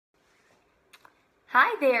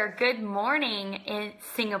Hi there, good morning in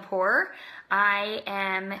Singapore. I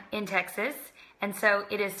am in Texas, and so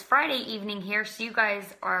it is Friday evening here, so you guys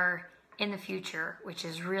are in the future, which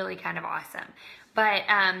is really kind of awesome. But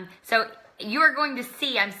so you are going to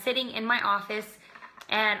see, I'm sitting in my office,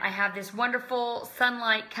 and I have this wonderful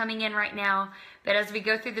sunlight coming in right now. But as we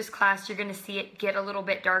go through this class, you're going to see it get a little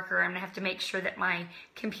bit darker. I'm going to have to make sure that my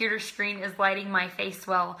computer screen is lighting my face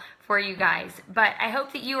well for you guys. But I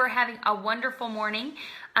hope that you are having a wonderful morning.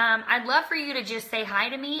 I'd love for you to just say hi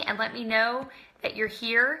to me and let me know that you're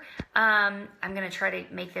here. I'm going to try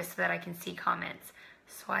to make this so that I can see comments.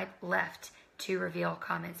 Swipe left to reveal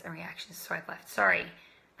comments and reactions. Swipe left. Sorry,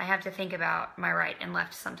 I have to think about my right and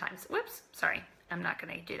left sometimes. Whoops, sorry. I'm not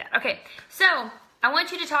going to do that. Okay, so I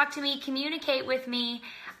want you to talk to me, communicate with me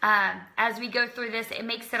as we go through this. It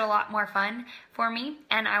makes it a lot more fun for me,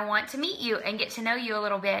 and I want to meet you and get to know you a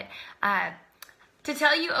little bit. To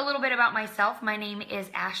tell you a little bit about myself, my name is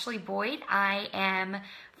Ashley Boyd. I am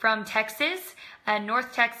from Texas,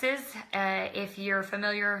 North Texas. If you're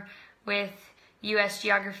familiar with U.S.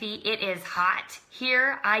 geography, it is hot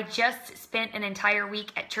here. I just spent an entire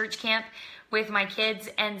week at church camp with my kids,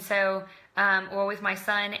 and so or with my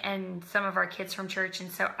son and some of our kids from church, and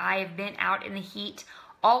so I have been out in the heat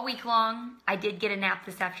all week long. I did get a nap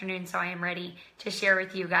this afternoon, so I am ready to share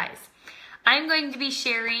with you guys. I'm going to be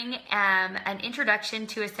sharing an introduction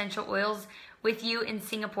to essential oils with you in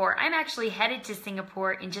Singapore. I'm actually headed to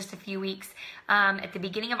Singapore in just a few weeks. At the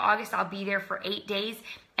beginning of August, I'll be there for 8 days.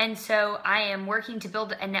 And so I am working to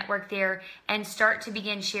build a network there and start to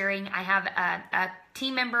begin sharing. I have a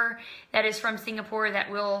team member that is from Singapore that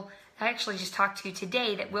I actually just talked to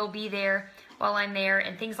today that will be there while I'm there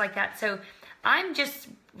and things like that. So I'm just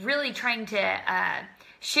really trying to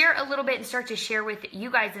share a little bit and start to share with you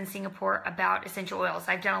guys in Singapore about essential oils.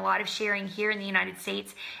 I've done a lot of sharing here in the United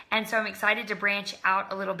States, and so I'm excited to branch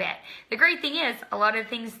out a little bit. The great thing is, a lot of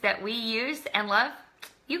things that we use and love,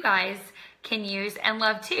 you guys can use and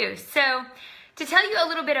love too. So to tell you a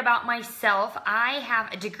little bit about myself, I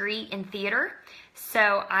have a degree in theater.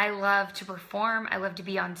 So I love to perform. I love to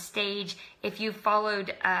be on stage. If you've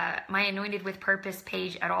followed my Anointed with Purpose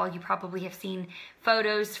page at all, you probably have seen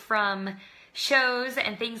photos from shows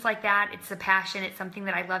and things like that. It's a passion. It's something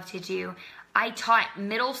that I love to do. I taught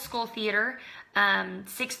middle school theater,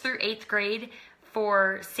 6th through 8th grade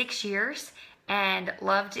for 6 years and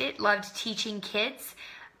loved it. Loved teaching kids.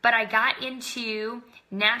 But I got into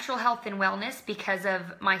natural health and wellness because of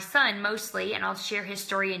my son mostly, and I'll share his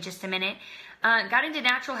story in just a minute. Got into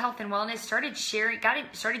natural health and wellness,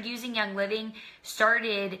 started using Young Living,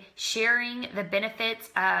 started sharing the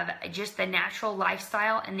benefits of just the natural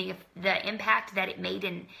lifestyle and the impact that it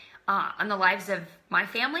made on the lives of my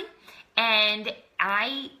family. And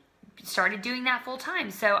I started doing that full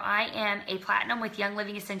time. So I am a platinum with Young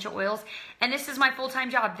Living Essential Oils, and this is my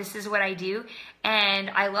full-time job. This is what I do,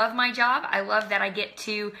 and I love my job. I love that I get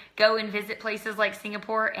to go and visit places like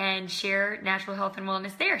Singapore and share natural health and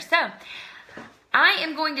wellness there. So I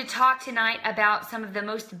am going to talk tonight about some of the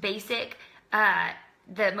most basic,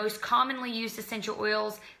 the most commonly used essential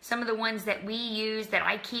oils, some of the ones that we use that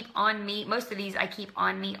I keep on me. Most of these I keep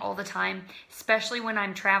on me all the time, especially when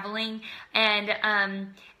I'm traveling. And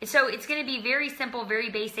so it's going to be very simple, very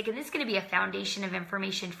basic, and this is going to be a foundation of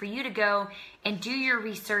information for you to go and do your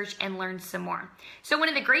research and learn some more. So one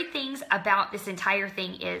of the great things about this entire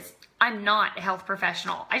thing is I'm not a health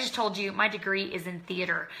professional. I just told you my degree is in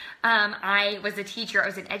theater. I was a teacher. I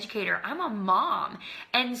was an educator. I'm a mom.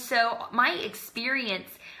 And so my experience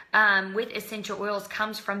with essential oils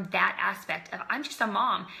comes from that aspect of I'm just a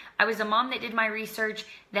mom. I was a mom that did my research,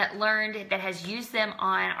 that learned, that has used them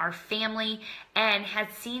on our family and has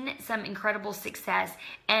seen some incredible success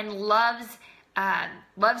and loves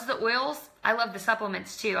the oils. I love the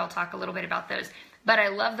supplements too. I'll talk a little bit about those. But I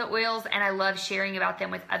love the oils and I love sharing about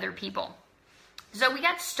them with other people. So we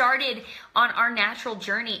got started on our natural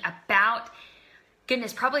journey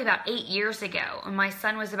probably about 8 years ago. When my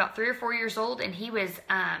son was about 3 or 4 years old, and he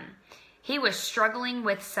was struggling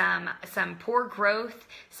with some poor growth,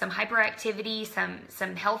 some hyperactivity,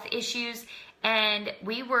 some health issues. And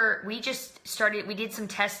we did some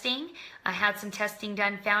testing. I had some testing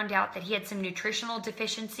done, found out that he had some nutritional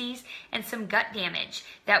deficiencies and some gut damage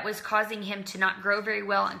that was causing him to not grow very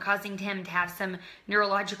well and causing him to have some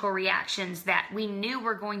neurological reactions that we knew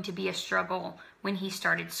were going to be a struggle when he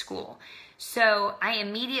started school. So I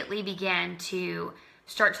immediately began to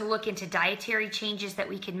start to look into dietary changes that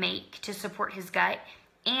we could make to support his gut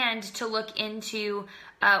and to look into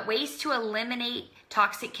ways to eliminate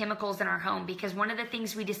toxic chemicals in our home, because one of the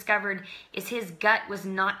things we discovered is his gut was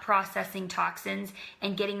not processing toxins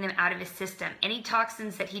and getting them out of his system. Any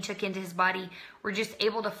toxins that he took into his body were just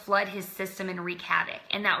able to flood his system and wreak havoc,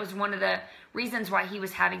 and that was one of the reasons why he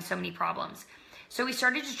was having so many problems. So we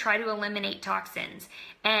started to try to eliminate toxins,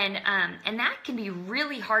 and that can be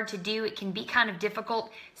really hard to do. It can be kind of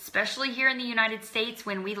difficult, especially here in the United States,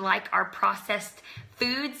 when we like our processed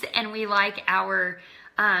foods and we like our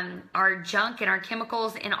junk and our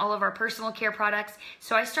chemicals in all of our personal care products.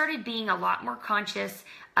 So I started being a lot more conscious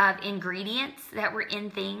of ingredients that were in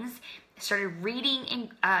things. I started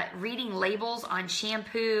reading labels on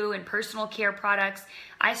shampoo and personal care products.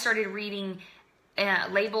 I started reading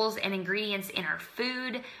labels and ingredients in our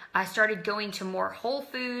food. I started going to more whole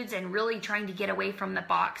foods and really trying to get away from the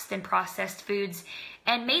boxed and processed foods,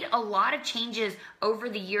 and made a lot of changes over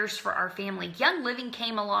the years for our family. Young Living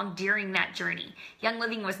came along during that journey. Young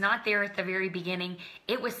Living was not there at the very beginning.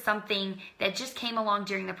 It was something that just came along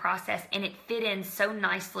during the process, and it fit in so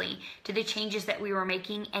nicely to the changes that we were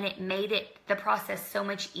making, and it made the process so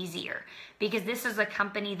much easier, because this is a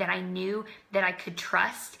company that I knew that I could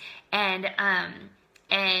trust, and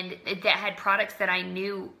that had products that I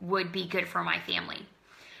knew would be good for my family.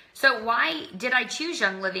 So why did I choose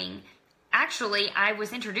Young Living? Actually, I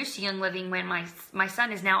was introduced to Young Living when my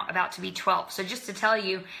son is now about to be 12. So just to tell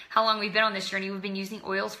you how long we've been on this journey, we've been using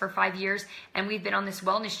oils for 5 years, and we've been on this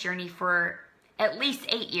wellness journey for at least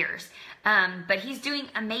 8 years. But he's doing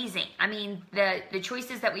amazing. I mean, the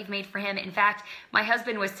choices that we've made for him. In fact, my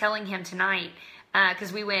husband was telling him tonight,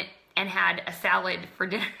 because we went and had a salad for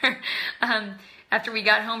dinner after we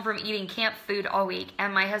got home from eating camp food all week.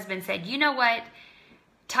 And my husband said, "You know what,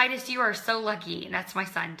 Titus, you are so lucky." And that's my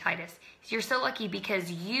son, Titus. You're so lucky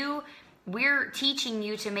because we're teaching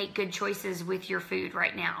you to make good choices with your food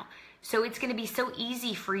right now. So it's going to be so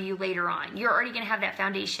easy for you later on. You're already going to have that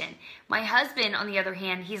foundation. My husband, on the other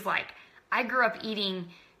hand, he's like, I grew up eating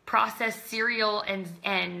processed cereal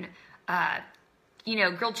and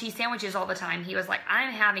grilled cheese sandwiches all the time. He was like,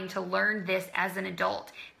 I'm having to learn this as an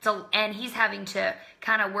adult. And he's having to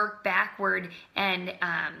kind of work backward and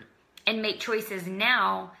make choices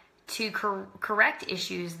now to correct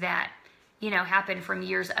issues that happen from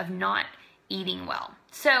years of not eating well.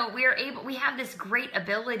 So we have this great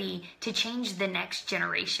ability to change the next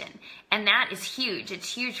generation, and that is huge.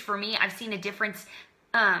 It's huge for me. I've seen a difference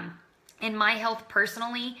in my health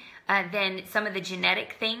personally than some of the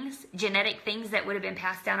genetic things that would have been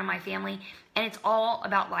passed down in my family. And it's all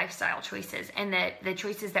about lifestyle choices and the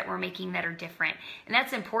choices that we're making that are different. And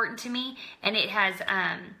that's important to me, and it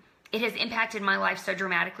has impacted my life so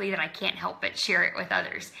dramatically that I can't help but share it with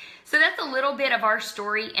others. So that's a little bit of our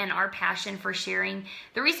story and our passion for sharing.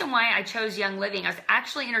 The reason why I chose Young Living, I was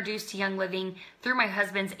actually introduced to Young Living through my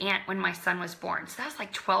husband's aunt when my son was born. So that was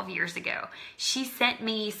like 12 years ago. She sent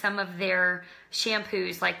me some of their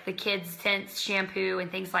shampoos, like the Kids Sense shampoo and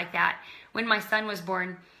things like that, when my son was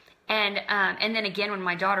born. And then again when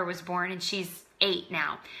my daughter was born, and she's 8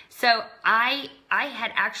 now. So I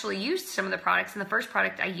had actually used some of the products, and the first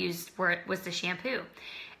product I used was the shampoo.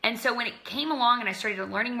 And so when it came along and I started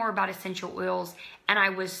learning more about essential oils, and I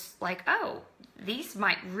was like, oh, these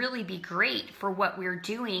might really be great for what we're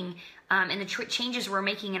doing and the changes we're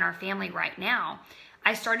making in our family right now,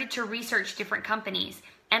 I started to research different companies.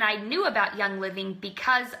 And I knew about Young Living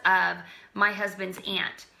because of my husband's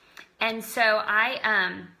aunt. And so I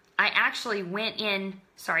actually went in.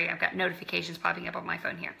 Sorry, I've got notifications popping up on my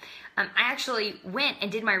phone here. I actually went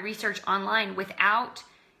and did my research online without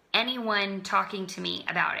anyone talking to me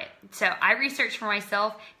about it. So I researched for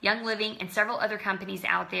myself, Young Living, and several other companies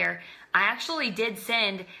out there. I actually did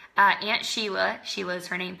send Aunt Sheila is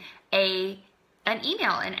her name, an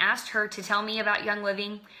email and asked her to tell me about Young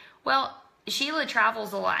Living. Well, Sheila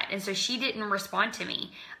travels a lot, and so she didn't respond to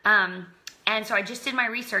me. And so I just did my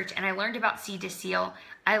research, and I learned about Seed to Seal.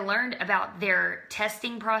 I learned about their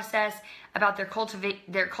testing process, about their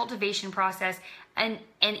cultivation process, and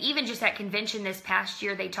even just at convention this past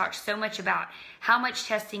year, they talked so much about how much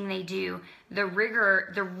testing they do, the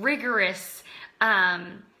rigorous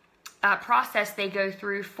process they go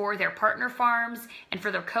through for their partner farms and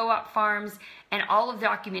for their co-op farms, and all of the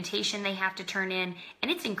documentation they have to turn in.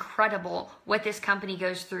 And it's incredible what this company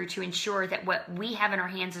goes through to ensure that what we have in our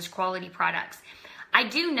hands is quality products. I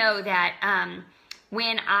do know that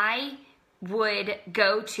when I would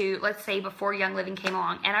go to, let's say before Young Living came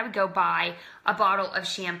along, and I would go buy a bottle of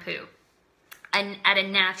shampoo at a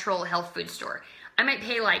natural health food store, I might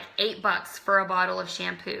pay like $8 for a bottle of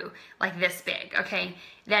shampoo like this big, okay?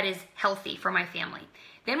 That is healthy for my family.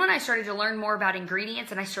 Then when I started to learn more about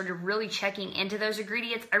ingredients and I started really checking into those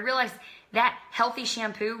ingredients, I realized that healthy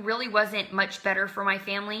shampoo really wasn't much better for my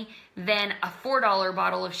family than a $4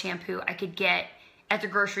 bottle of shampoo I could get at the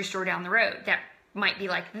grocery store down the road. That might be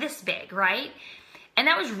like this big, right? And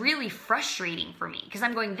that was really frustrating for me because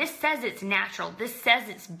I'm going, this says it's natural. This says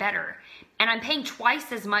it's better. And I'm paying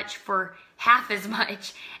twice as much for half as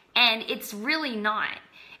much. And it's really not.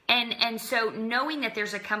 And so knowing that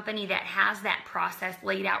there's a company that has that process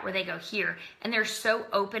laid out where they go here, and they're so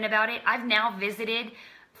open about it. I've now visited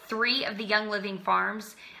 3 of the Young Living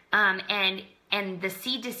farms, and the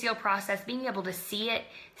seed to seal process, being able to see it,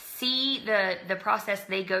 see the process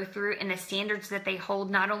they go through and the standards that they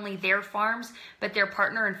hold, not only their farms, but their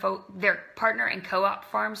partner and co-op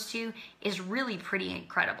farms too, is really pretty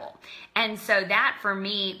incredible. And so that for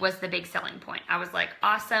me was the big selling point. I was like,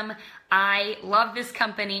 awesome, I love this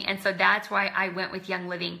company, and so that's why I went with Young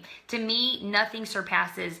Living. To me, nothing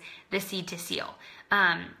surpasses the seed to seal.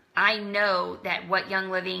 I know that what Young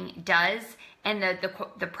Living does and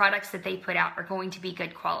the products that they put out are going to be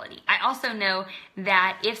good quality. I also know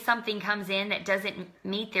that if something comes in that doesn't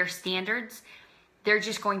meet their standards, they're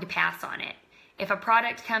just going to pass on it. If a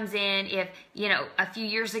product comes in, a few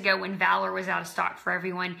years ago when Valor was out of stock for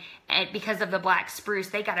everyone, and because of the black spruce,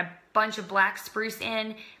 they got a bunch of black spruce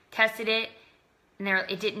in, tested it, and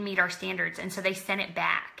it didn't meet our standards, and so they sent it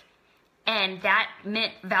back. And that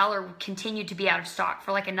meant Valor continued to be out of stock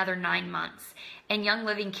for like another 9 months. And Young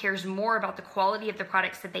Living cares more about the quality of the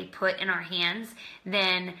products that they put in our hands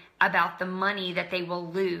than about the money that they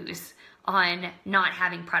will lose on not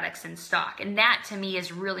having products in stock. And that to me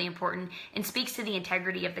is really important and speaks to the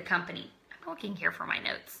integrity of the company. I'm looking here for my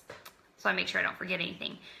notes so I make sure I don't forget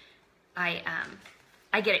anything.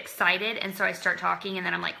 I get excited, and so I start talking, and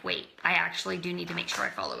then I'm like, wait, I actually do need to make sure I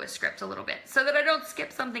follow a script a little bit so that I don't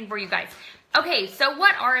skip something for you guys. Okay, so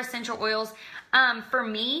what are essential oils? For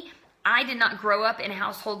me, I did not grow up in a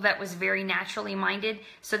household that was very naturally minded,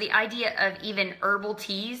 so the idea of even herbal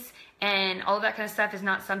teas and all of that kind of stuff is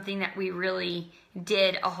not something that we really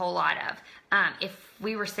did a whole lot of. If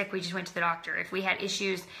we were sick, we just went to the doctor. If we had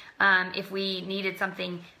issues, if we needed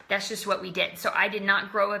something, that's just what we did. So I did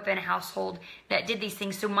not grow up in a household that did these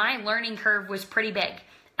things. So my learning curve was pretty big.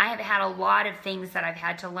 I have had a lot of things that I've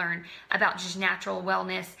had to learn about just natural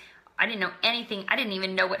wellness. I didn't know anything. I didn't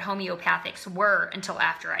even know what homeopathics were until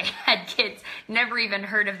after I had kids. Never even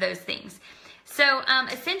heard of those things. So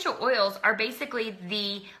essential oils are basically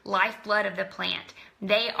the lifeblood of the plant.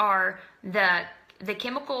 They are the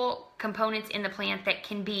chemical components in the plant that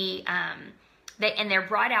can be, and they're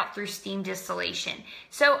brought out through steam distillation.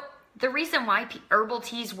 So the reason why herbal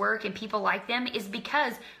teas work and people like them is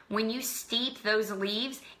because when you steep those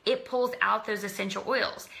leaves, it pulls out those essential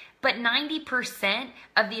oils. But 90%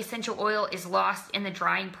 of the essential oil is lost in the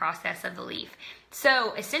drying process of the leaf.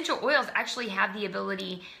 So essential oils actually have the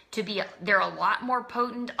ability to be, they're a lot more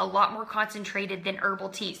potent, a lot more concentrated than herbal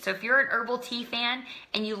teas. So if you're an herbal tea fan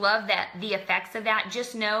and you love the effects of that,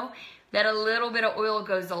 just know that a little bit of oil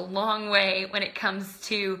goes a long way when it comes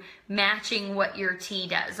to matching what your tea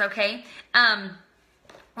does, okay?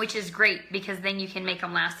 Which is great because then you can make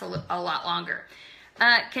them last a lot longer.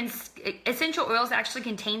 Essential oils actually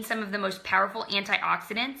contain some of the most powerful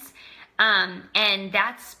antioxidants, and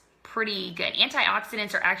that's pretty good.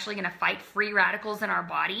 Antioxidants are actually going to fight free radicals in our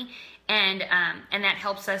body, and that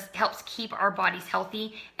helps keep our bodies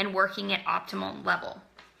healthy and working at optimal level.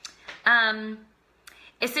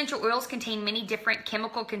 Essential oils contain many different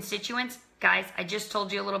chemical constituents. Guys, I just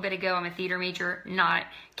told you a little bit ago, I'm a theater major, not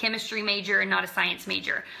chemistry major, and not a science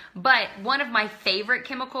major. But one of my favorite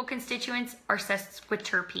chemical constituents are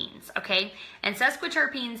sesquiterpenes, okay? And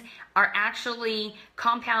sesquiterpenes are actually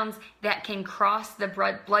compounds that can cross the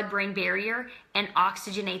blood-brain barrier and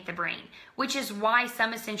oxygenate the brain, which is why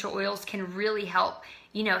some essential oils can really help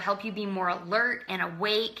you be more alert and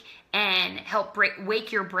awake and help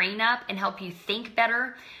wake your brain up and help you think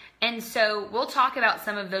better. And so we'll talk about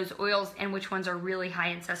some of those oils and which ones are really high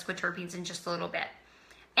in sesquiterpenes in just a little bit.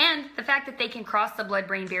 And the fact that they can cross the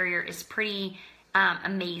blood-brain barrier is pretty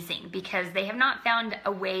amazing because they have not found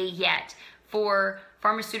a way yet for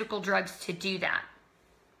pharmaceutical drugs to do that.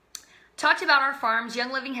 Talked about our farms.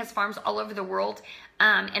 Young Living has farms all over the world,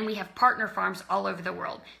 and we have partner farms all over the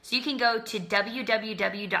world. So you can go to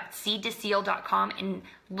www.seedtoseal.com and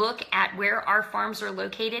look at where our farms are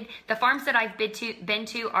located. The farms that I've been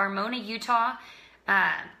to are Mona, Utah,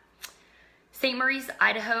 St. Maries,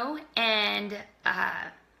 Idaho, and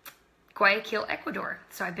Guayaquil, Ecuador.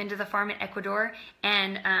 So I've been to the farm in Ecuador,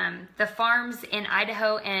 and the farms in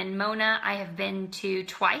Idaho and Mona I have been to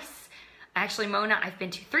twice. Actually, Mona I've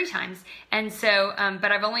been to 3 times, and so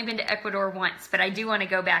but I've only been to Ecuador once. But I do want to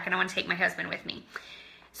go back, and I want to take my husband with me.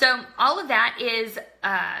 So all of that is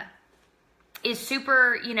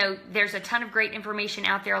super, you know, there's a ton of great information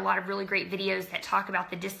out there, a lot of really great videos that talk about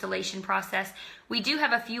the distillation process. We do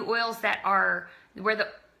have a few oils that are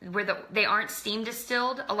they aren't steam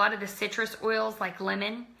distilled. A lot of the citrus oils like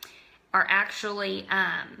lemon are actually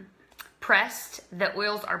pressed. The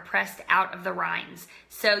oils are pressed out of the rinds.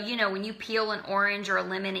 So, you know, when you peel an orange or a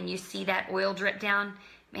lemon and you see that oil drip down,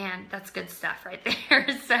 man, that's good stuff right there.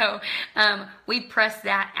 So we press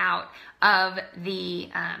that out of the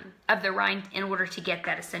rind in order to get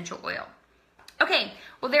that essential oil. Okay,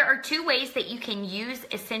 well, there are 2 ways that you can use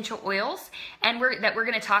essential oils and that we're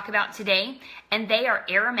going to talk about today, and they are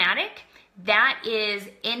aromatic. That is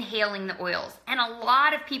inhaling the oils. And a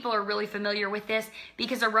lot of people are really familiar with this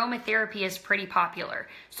because aromatherapy is pretty popular.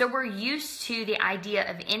 So we're used to the idea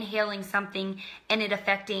of inhaling something and it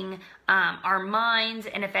affecting our minds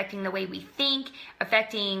and affecting the way we think,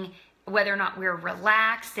 affecting whether or not we're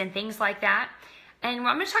relaxed and things like that. And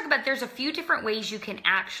I'm going to talk about, there's a few different ways you can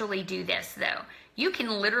actually do this though. You can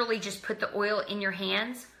literally just put the oil in your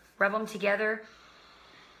hands, rub them together,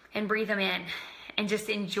 and breathe them in. And just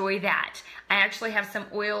enjoy that. I actually have some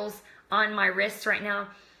oils on my wrists right now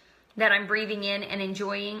that I'm breathing in and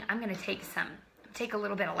enjoying. I'm going to take a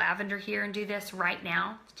little bit of lavender here and do this right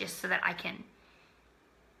now, just so that I can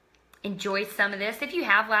enjoy some of this. If you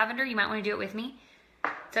have lavender, you might want to do it with me.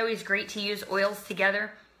 It's always great to use oils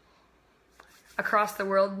together across the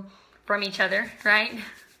world from each other, right?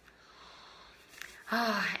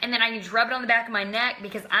 Oh, and then I can just rub it on the back of my neck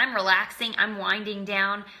because I'm relaxing, I'm winding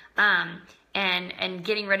down, and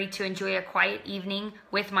getting ready to enjoy a quiet evening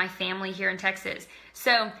with my family here in Texas.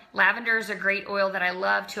 So lavender is a great oil that I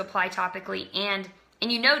love to apply topically, and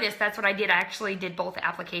you notice that's what I did. I actually did both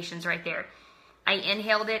applications right there. I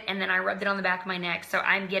inhaled it and then I rubbed it on the back of my neck, so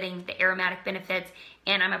I'm getting the aromatic benefits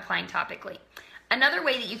and I'm applying topically. Another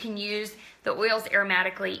way that you can use the oils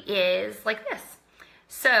aromatically is like this.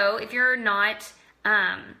 So if you're not,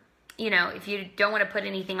 you know, if you don't want to put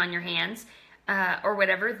anything on your hands, or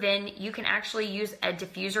whatever, then you can actually use a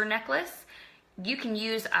diffuser necklace. You can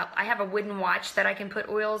use, I have a wooden watch that I can put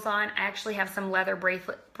oils on. I actually have some leather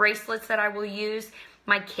bracelets that I will use.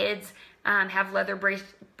 My kids have leather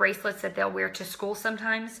bracelets that they'll wear to school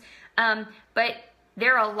sometimes. But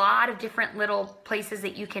there are a lot of different little places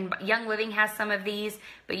that you can, Young Living has some of these,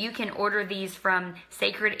 but you can order these from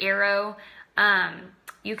Sacred Arrow.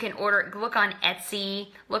 You can order, look on Etsy,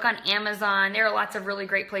 look on Amazon. There are lots of really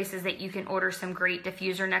great places that you can order some great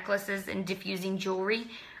diffuser necklaces and diffusing jewelry.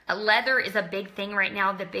 Leather is a big thing right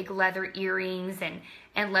now, the big leather earrings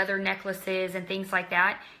and leather necklaces and things like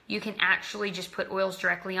that. You can actually just put oils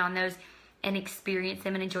directly on those and experience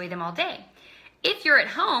them and enjoy them all day. If you're at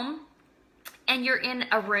home and you're in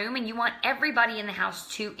a room and you want everybody in the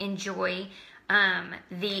house to enjoy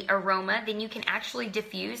the aroma, then you can actually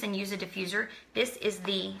diffuse and use a diffuser. This is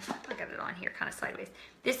the, I got it on here kind of sideways.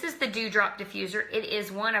 This is the Dewdrop diffuser. It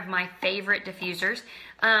is one of my favorite diffusers.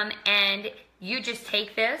 And you just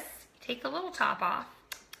take this, take the little top off,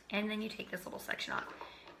 and then you take this little section off.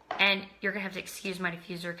 And you're gonna have to excuse my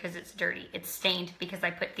diffuser because it's dirty. It's stained because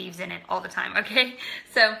I put thieves in it all the time, okay?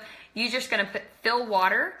 So you're just gonna fill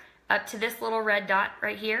water up to this little red dot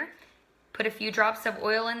right here. Put a few drops of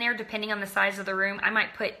oil in there depending on the size of the room. I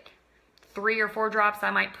might put 3 or 4 drops. I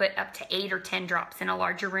might put up to 8 or 10 drops in a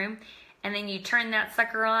larger room. And then you turn that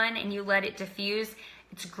sucker on and you let it diffuse.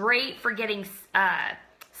 It's great for getting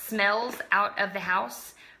smells out of the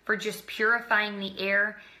house, for just purifying the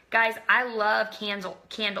air. Guys, I love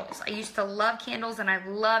candles. I used to love candles, and I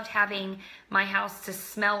loved having my house to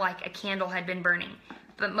smell like a candle had been burning.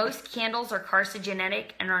 But most candles are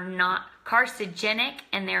carcinogenic and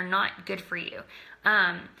they're not good for you.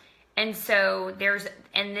 And so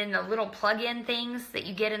and then the little plug-in things that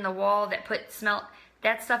you get in the wall that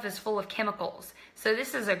that stuff is full of chemicals. So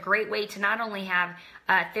this is a great way to not only have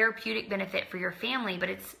a therapeutic benefit for your family, but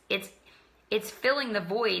it's filling the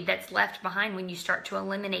void that's left behind when you start to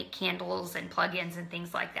eliminate candles and plug-ins and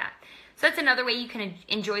things like that. So that's another way you can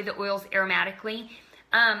enjoy the oils aromatically.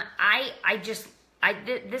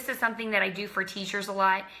 This is something that I do for teachers a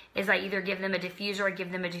lot, is I either give them a diffuser or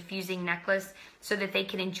give them a diffusing necklace so that they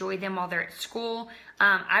can enjoy them while they're at school.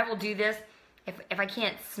 I will do this. If I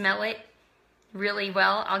can't smell it really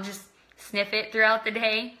well, I'll just sniff it throughout the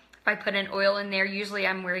day. If I put an oil in there, usually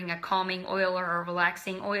I'm wearing a calming oil or a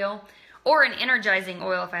relaxing oil. or an energizing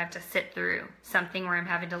oil if I have to sit through something where I'm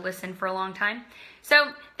having to listen for a long time.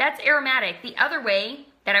 So that's aromatic. The other way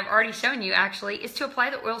that I've already shown you actually is to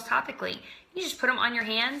apply the oils topically. You just put them on your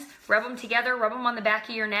hands, rub them together, rub them on the back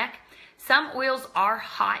of your neck. Some oils are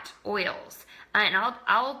hot oils. And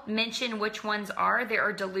I'll mention which ones are. There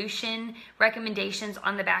are dilution recommendations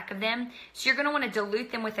on the back of them. So you're going to want to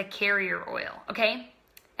dilute them with a carrier oil, okay?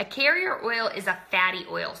 A carrier oil is a fatty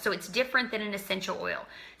oil, so it's different than an essential oil.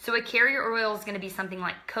 So a carrier oil is going to be something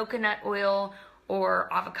like coconut oil or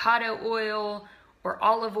avocado oil or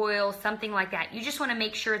olive oil, something like that. You just want to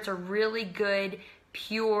make sure it's a really good,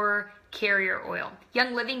 pure carrier oil.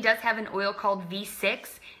 Young Living does have an oil called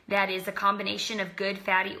V6 that is a combination of good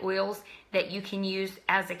fatty oils that you can use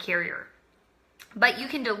as a carrier. But you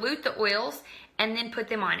can dilute the oils and then put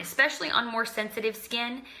them on, especially on more sensitive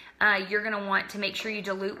skin. You're going to want to make sure you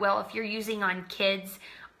dilute well. If you're using on kids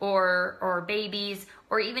or babies,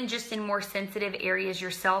 or even just in more sensitive areas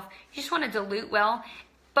yourself, you just want to dilute well.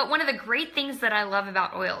 But one of the great things that I love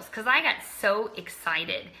about oils, because I got so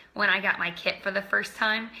excited when I got my kit for the first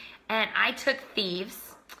time, and I took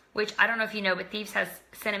Thieves, which I don't know if you know, but Thieves has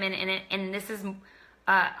cinnamon in it, and this is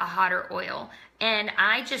a hotter oil. And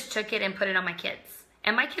I just took it and put it on my kids.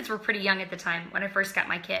 And my kids were pretty young at the time when I first got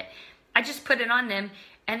my kit. I just put it on them,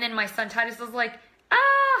 and then my son Titus was like,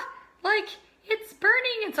 like it's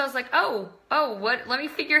burning. And so I was like, oh, what? Let me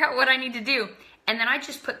figure out what I need to do. And then I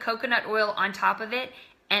just put coconut oil on top of it,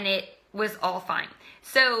 and it was all fine.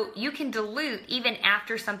 So you can dilute even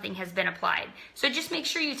after something has been applied. So just make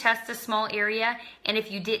sure you test a small area, and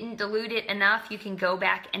if you didn't dilute it enough, you can go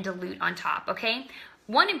back and dilute on top, okay?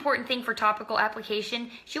 One important thing for topical application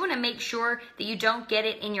is you want to make sure that you don't get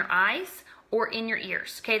it in your eyes or in your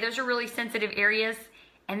ears, okay? Those are really sensitive areas,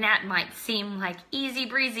 and that might seem like easy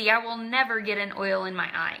breezy. I will never get an oil in my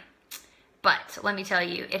eye. But let me tell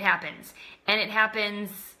you, it happens. And it happens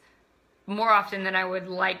more often than I would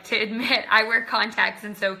like to admit. I wear contacts,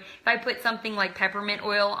 and so if I put something like peppermint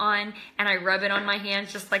oil on and I rub it on my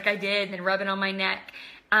hands just like I did, and then rub it on my neck,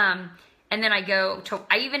 and then I go to,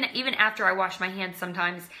 even after I wash my hands,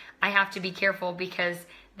 sometimes I have to be careful because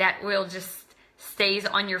that oil just stays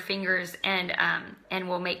on your fingers and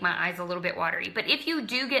will make my eyes a little bit watery. But if you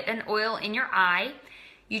do get an oil in your eye,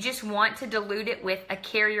 you just want to dilute it with a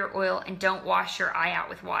carrier oil and don't wash your eye out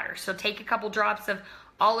with water. So take a couple drops of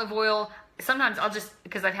olive oil. Sometimes I'll just,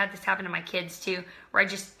 because I've had this happen to my kids too, where I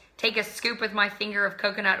just take a scoop with my finger of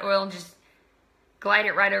coconut oil and just glide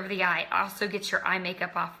it right over the eye. It also gets your eye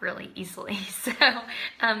makeup off really easily. So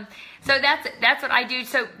that's what I do.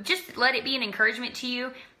 So just let it be an encouragement to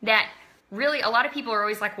you that really a lot of people are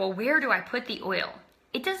always like, well, where do I put the oil?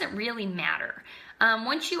 It doesn't really matter.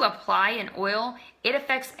 Once you apply an oil, it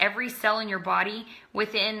affects every cell in your body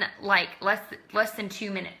within like less than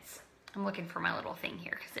 2 minutes. I'm looking for my little thing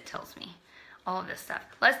here because it tells me all of this stuff.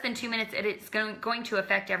 Less than 2 minutes, it's going to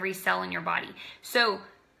affect every cell in your body. So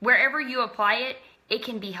wherever you apply it, it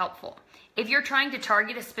can be helpful. If you're trying to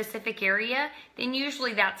target a specific area, then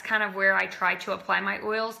usually that's kind of where I try to apply my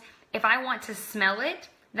oils. If I want to smell it,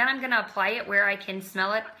 then I'm going to apply it where I can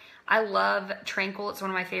smell it. I love Tranquil. It's one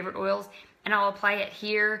of my favorite oils. And I'll apply it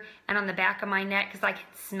here and on the back of my neck because I can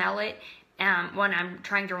smell it when I'm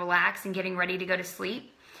trying to relax and getting ready to go to sleep.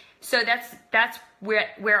 So that's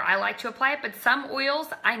where I like to apply it. But some oils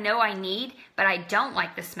I know I need, but I don't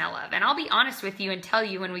like the smell of. And I'll be honest with you and tell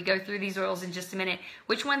you when we go through these oils in just a minute,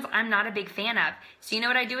 which ones I'm not a big fan of. So you know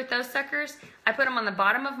what I do with those suckers? I put them on the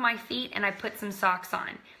bottom of my feet and I put some socks on.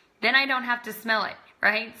 Then I don't have to smell it,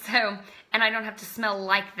 right? So, and I don't have to smell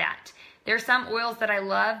like that. There are some oils that I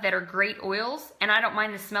love that are great oils, and I don't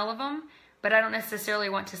mind the smell of them, but I don't necessarily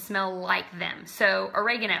want to smell like them. So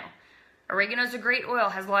oregano. Oregano is a great oil,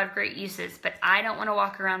 has a lot of great uses, but I don't want to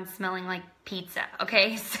walk around smelling like pizza,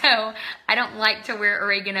 okay? So I don't like to wear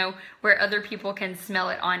oregano where other people can smell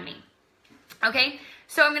it on me. Okay,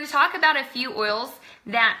 so I'm going to talk about a few oils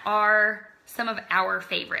that are some of our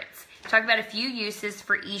favorites. Talk about a few uses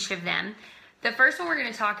for each of them. The first one we're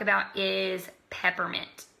going to talk about is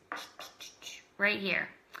peppermint. Right here.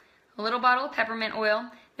 A little bottle of peppermint oil.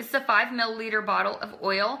 This is a 5 milliliter bottle of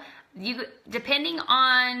oil. Depending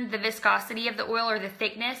on the viscosity of the oil or the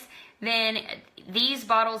thickness, then these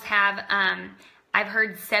bottles have, I've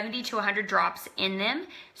heard 70 to 100 drops in them.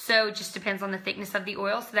 So it just depends on the thickness of the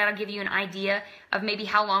oil. So that'll give you an idea of maybe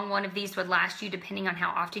how long one of these would last you depending on how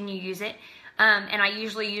often you use it. And I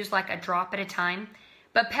usually use like a drop at a time.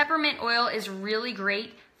 But peppermint oil is really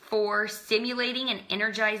great for stimulating and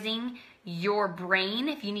energizing your brain.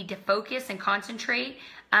 If you need to focus and concentrate,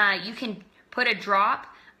 you can put a drop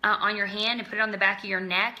on your hand and put it on the back of your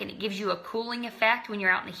neck, and it gives you a cooling effect when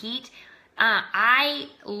you're out in the heat. I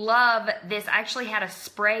love this. I actually had a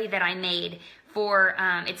spray that I made for,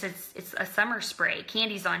 it's a summer spray.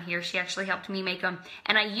 Candy's on here. She actually helped me make them.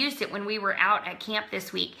 And I used it when we were out at camp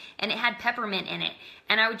this week. And it had peppermint in it.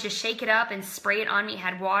 And I would just shake it up and spray it on me. It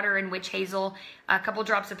had water and witch hazel, a couple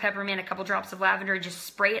drops of peppermint, a couple drops of lavender. Just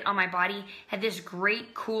spray it on my body. Had this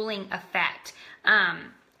great cooling effect.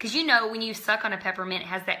 Because you know when you suck on a peppermint, it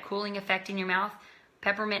has that cooling effect in your mouth.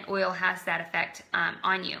 Peppermint oil has that effect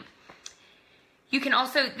on you. You can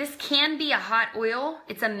also, this can be a hot oil.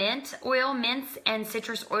 It's a mint oil. Mints and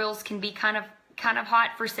citrus oils can be kind of hot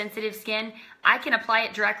for sensitive skin. I can apply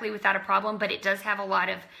it directly without a problem, but it does have a lot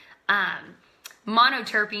of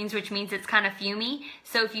monoterpenes, which means it's kind of fumey.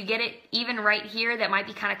 So if you get it even right here, that might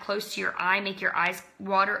be kind of close to your eye, make your eyes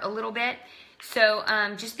water a little bit. So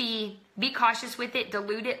just be cautious with it.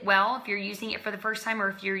 Dilute it well if you're using it for the first time or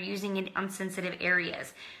if you're using it on sensitive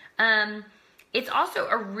areas. It's also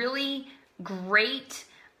a really great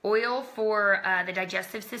oil for the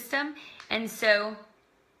digestive system, and so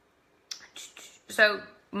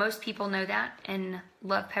most people know that and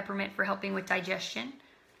love peppermint for helping with digestion,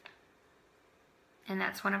 and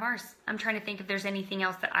that's one of ours. I'm trying to think if there's anything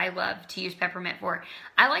else that I love to use peppermint for.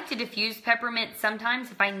 I like to diffuse peppermint sometimes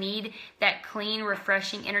if I need that clean,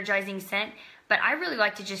 refreshing, energizing scent, but I really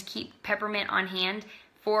like to just keep peppermint on hand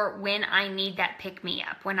for when I need that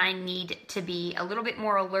pick-me-up, when I need to be a little bit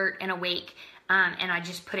more alert and awake. And I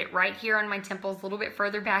just put it right here on my temples, a little bit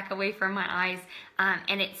further back away from my eyes.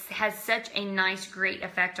 And it has such a nice, great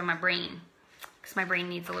effect on my brain, because my brain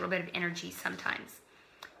needs a little bit of energy sometimes.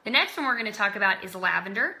 The next one we're going to talk about is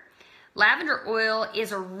lavender. Lavender oil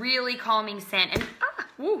is a really calming scent.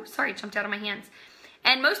 And, sorry, it jumped out of my hands.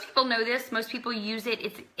 And most people know this. Most people use it.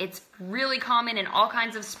 It's really common in all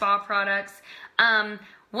kinds of spa products.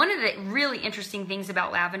 One of the really interesting things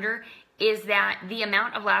about lavender is that the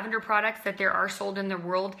amount of lavender products that there are sold in the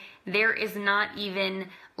world, there is not even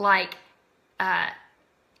like,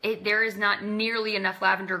 there is not nearly enough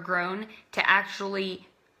lavender grown to actually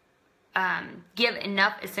give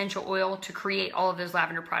enough essential oil to create all of those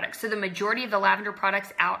lavender products. So the majority of the lavender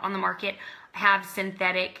products out on the market have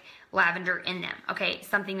synthetic lavender in them, okay?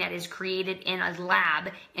 Something that is created in a lab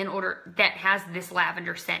that has this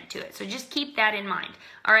lavender scent to it. So just keep that in mind,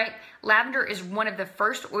 all right? Lavender is one of the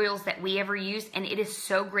first oils that we ever used, and it is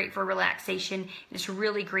so great for relaxation. It's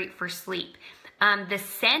really great for sleep. The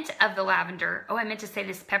scent of the lavender, I meant to say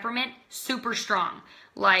this, peppermint, super strong.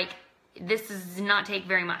 Like, this does not take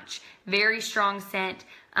very much. Very strong scent,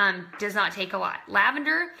 does not take a lot.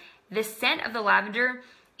 Lavender, the scent of the lavender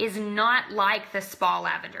is not like the spa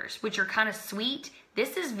lavenders, which are kind of sweet.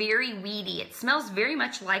 This is very weedy. It smells very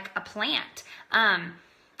much like a plant. And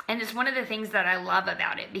it's one of the things that I love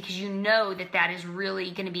about it, because you know that is really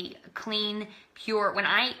going to be clean, pure. When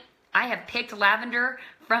I have picked lavender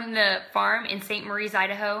from the farm in St. Maries,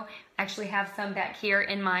 Idaho. I actually have some back here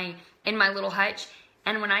in my little hutch.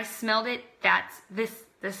 And when I smelled it,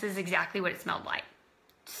 this is exactly what it smelled like.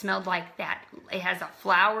 Smelled like that. It has a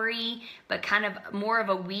flowery, but kind of more of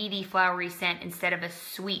a weedy flowery scent instead of a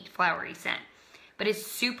sweet flowery scent. But it's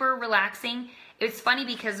super relaxing. It's funny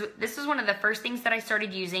because this is one of the first things that I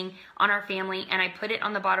started using on our family, and I put it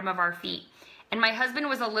on the bottom of our feet. And my husband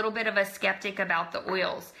was a little bit of a skeptic about the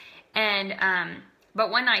oils. And but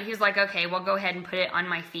one night he was like, okay, well, go ahead and put it on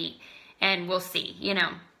my feet and we'll see, you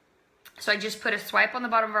know. So I just put a swipe on the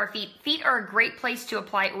bottom of our feet. Feet are a great place to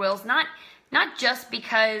apply oils, not just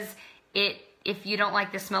because if you don't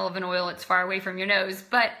like the smell of an oil, it's far away from your nose,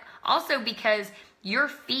 but also because your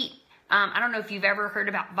feet, I don't know if you've ever heard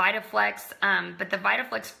about VitaFlex, but the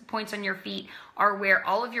VitaFlex points on your feet are where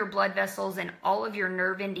all of your blood vessels and all of your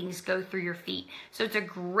nerve endings go through your feet. So it's a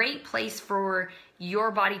great place for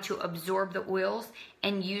your body to absorb the oils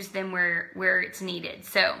and use them where it's needed.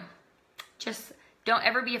 So just don't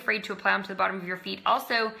ever be afraid to apply them to the bottom of your feet.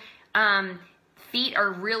 Also, feet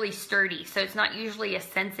are really sturdy, so it's not usually a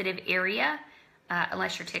sensitive area,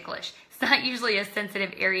 unless you're ticklish. It's not usually a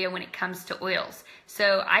sensitive area when it comes to oils.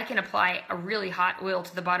 So I can apply a really hot oil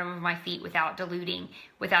to the bottom of my feet without diluting,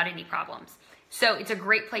 without any problems. So it's a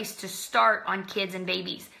great place to start on kids and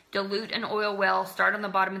babies. Dilute an oil well, start on the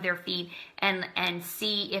bottom of their feet, and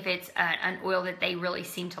see if it's an oil that they really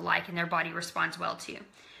seem to like and their body responds well to.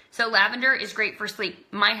 So lavender is great for sleep.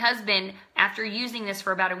 My husband, after using this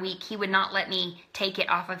for about a week, he would not let me take it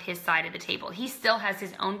off of his side of the table. He still has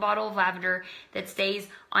his own bottle of lavender that stays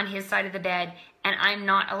on his side of the bed, and I'm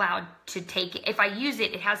not allowed to take it. If I use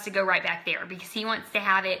it, it has to go right back there because he wants to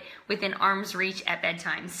have it within arm's reach at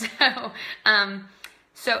bedtime. So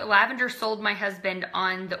So lavender sold my husband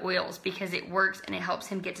on the oils because it works and it helps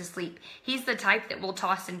him get to sleep. He's the type that will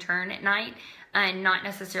toss and turn at night and not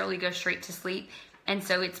necessarily go straight to sleep. And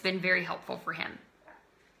so it's been very helpful for him.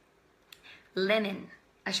 Lemon.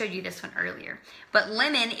 I showed you this one earlier. But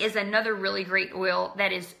lemon is another really great oil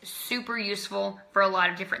that is super useful for a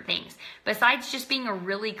lot of different things. Besides just being a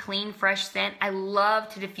really clean, fresh scent, I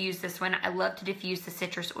love to diffuse this one. I love to diffuse the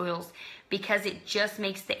citrus oils because it just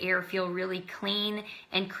makes the air feel really clean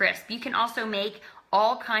and crisp. You can also make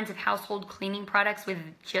all kinds of household cleaning products with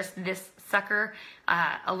just this sucker.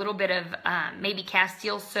 A little bit of maybe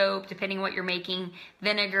Castile soap, depending on what you're making,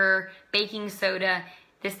 vinegar, baking soda.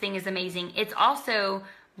 This thing is amazing. It's also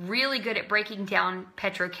really good at breaking down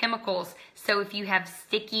petrochemicals. So if you have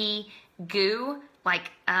sticky goo,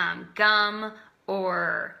 like gum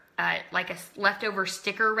or like a leftover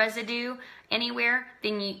sticker residue anywhere,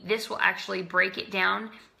 then this will actually break it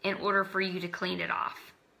down in order for you to clean it off.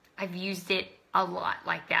 I've used it a lot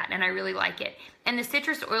like that, and I really like it. And the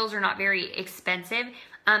citrus oils are not very expensive.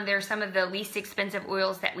 They're some of the least expensive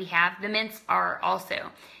oils that we have. The mints are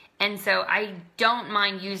also. And so I don't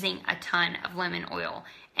mind using a ton of lemon oil,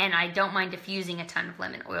 and I don't mind diffusing a ton of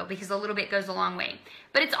lemon oil because a little bit goes a long way.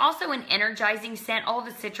 But it's also an energizing scent. All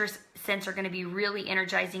the citrus scents are going to be really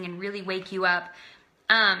energizing and really wake you up.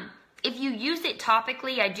 If you use it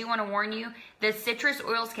topically, I do want to warn you, the citrus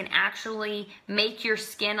oils can actually make your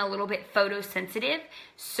skin a little bit photosensitive.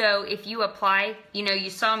 So if you apply, you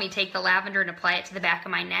saw me take the lavender and apply it to the back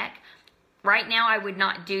of my neck. Right now, I would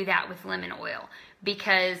not do that with lemon oil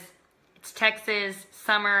because it's Texas,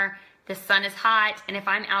 summer, the sun is hot, and if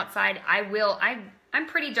I'm outside, I'm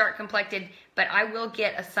pretty dark complected, but I will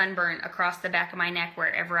get a sunburn across the back of my neck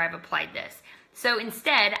wherever I've applied this. So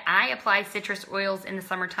instead, I apply citrus oils in the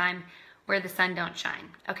summertime where the sun don't shine.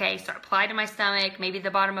 Okay, so apply to my stomach, maybe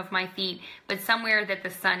the bottom of my feet, but somewhere that the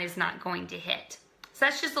sun is not going to hit. So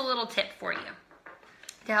that's just a little tip for you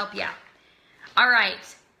to help you out. All right,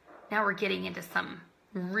 now we're getting into some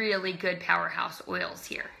really good powerhouse oils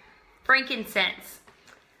here. Frankincense.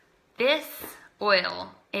 This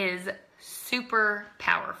oil is super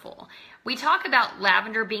powerful. We talk about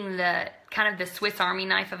lavender being the kind of the Swiss Army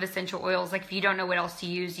knife of essential oils. Like if you don't know what else to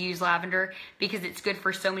use lavender because it's good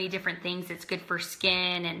for so many different things. It's good for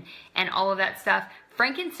skin and all of that stuff.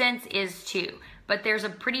 Frankincense is too, but there's a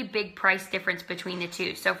pretty big price difference between the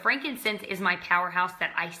two. So frankincense is my powerhouse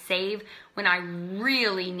that I save when I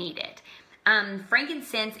really need it.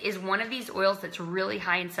 Frankincense is one of these oils that's really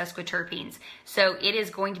high in sesquiterpenes. So it is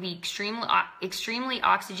going to be extremely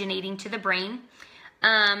oxygenating to the brain.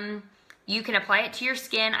 You can apply it to your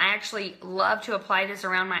skin. I actually love to apply this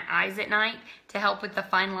around my eyes at night to help with the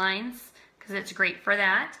fine lines because it's great for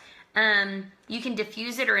that. You can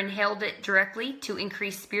diffuse it or inhale it directly to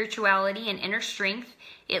increase spirituality and inner strength.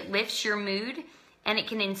 It lifts your mood and it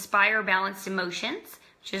can inspire balanced emotions,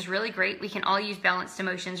 which is really great. We can all use balanced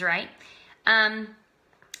emotions, right?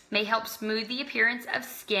 May help smooth the appearance of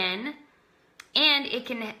skin, and it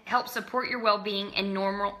can help support your well-being and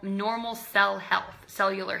normal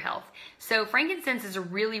cellular health. So frankincense is a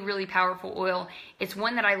really, really powerful oil. It's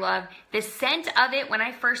one that I love. The scent of it, when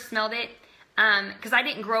I first smelled it, because I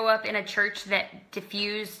didn't grow up in a church that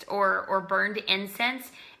diffused or burned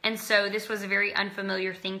incense, and so this was a very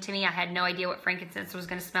unfamiliar thing to me. I had no idea what frankincense was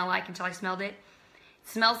going to smell like until I smelled it. It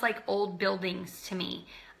smells like old buildings to me.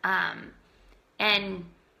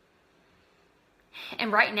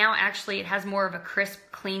 And right now, actually, it has more of a crisp,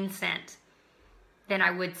 clean scent than I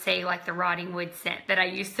would say like the rotting wood scent that I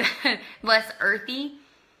used to, less earthy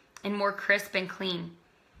and more crisp and clean.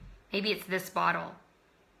 Maybe it's this bottle.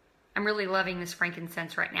 I'm really loving this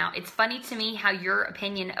frankincense right now. It's funny to me how your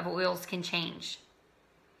opinion of oils can change.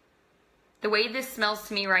 The way this smells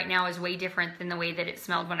to me right now is way different than the way that it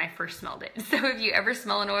smelled when I first smelled it. So if you ever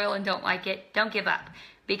smell an oil and don't like it, don't give up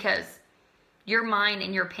because your mind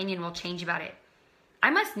and your opinion will change about it. I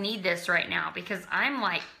must need this right now because I'm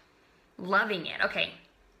like loving it. Okay,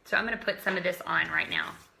 so I'm going to put some of this on right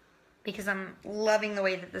now because I'm loving the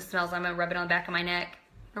way that this smells. I'm going to rub it on the back of my neck.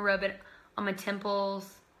 I'm going to rub it on my temples.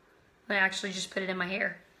 I'm going to actually just put it in my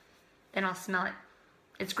hair. Then I'll smell it.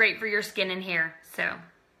 It's great for your skin and hair, so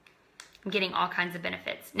I'm getting all kinds of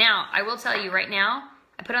benefits. Now, I will tell you right now,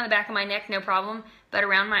 I put it on the back of my neck, no problem, but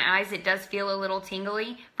around my eyes, it does feel a little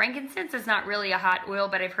tingly. Frankincense is not really a hot oil,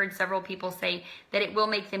 but I've heard several people say that it will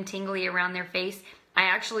make them tingly around their face. I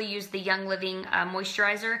actually use the Young Living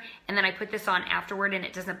moisturizer, and then I put this on afterward, and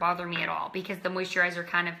it doesn't bother me at all because the moisturizer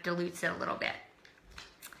kind of dilutes it a little bit.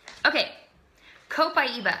 Okay,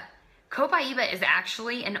 Copaiba. Copaiba is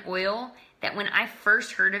actually an oil that when I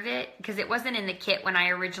first heard of it, because it wasn't in the kit when I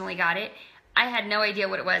originally got it, I had no idea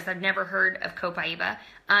what it was. I've never heard of copaiba.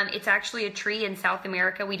 It's actually a tree in South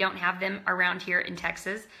America. We don't have them around here in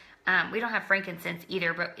Texas. We don't have frankincense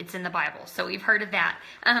either, but it's in the Bible, so we've heard of that.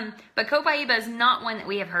 But copaiba is not one that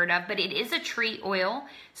we have heard of, but it is a tree oil.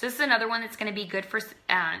 So this is another one that's going to be good for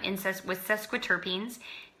with sesquiterpenes.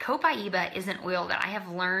 Copaiba is an oil that I have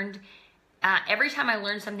learned. Every time I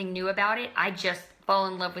learn something new about it, I just fall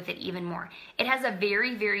in love with it even more. It has a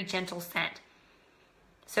very, very gentle scent.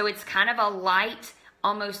 So it's kind of a light,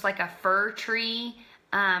 almost like a fir tree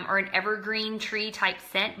or an evergreen tree type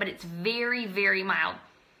scent, but it's very, very mild.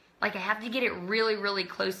 Like I have to get it really, really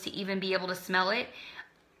close to even be able to smell it.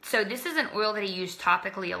 So this is an oil that I use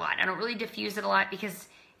topically a lot. I don't really diffuse it a lot because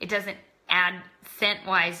it doesn't add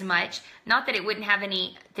scent-wise much. Not that it wouldn't have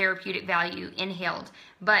any therapeutic value inhaled,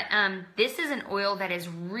 but this is an oil that is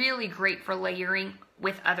really great for layering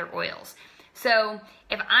with other oils. So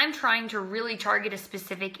if I'm trying to really target a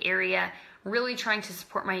specific area, really trying to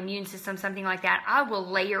support my immune system, something like that, I will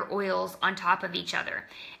layer oils on top of each other.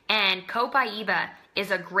 And copaiba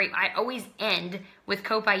is a great, I always end with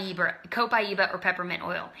copaiba or peppermint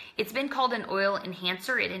oil. It's been called an oil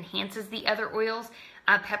enhancer. It enhances the other oils.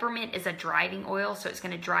 Peppermint is a driving oil, so it's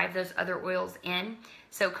going to drive those other oils in.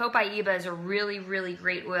 So copaiba is a really, really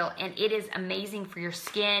great oil, and it is amazing for your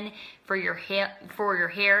skin, for your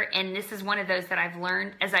hair. And this is one of those that I've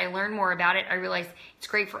learned. As I learn more about it, I realize it's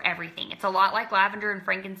great for everything. It's a lot like lavender and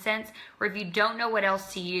frankincense, where if you don't know what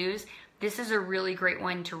else to use, this is a really great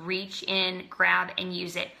one to reach in, grab, and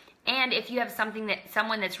use it. And if you have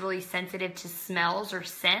someone that's really sensitive to smells or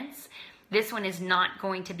scents, this one is not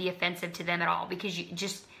going to be offensive to them at all because it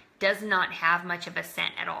just does not have much of a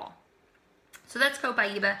scent at all. So that's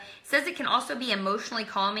copaiba. It says it can also be emotionally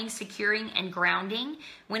calming, securing, and grounding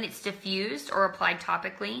when it's diffused or applied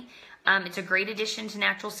topically. It's a great addition to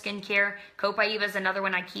natural skincare. Copaiba is another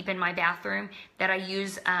one I keep in my bathroom that I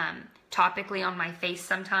use topically on my face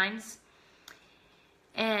sometimes.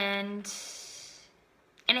 And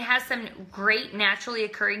it has some great naturally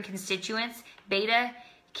occurring constituents,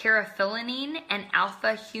 beta-caryophyllene and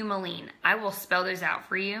alpha-humulene. I will spell those out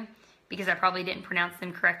for you because I probably didn't pronounce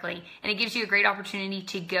them correctly. And it gives you a great opportunity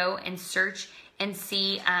to go and search and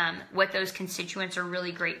see what those constituents are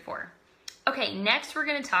really great for. Okay, next we're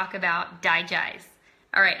going to talk about DiGize.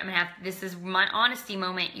 All right, this is my honesty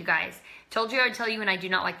moment, you guys. Told you I would tell you when I do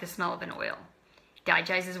not like the smell of an oil.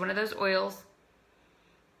 DiGize is one of those oils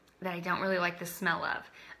that I don't really like the smell of.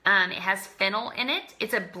 It has fennel in it.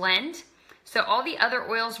 It's a blend. So all the other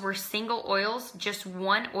oils were single oils, just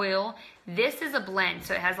one oil. This is a blend,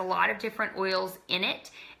 so it has a lot of different oils in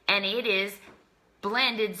it, and it is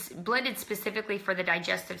blended specifically for the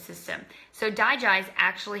digestive system. So DiGize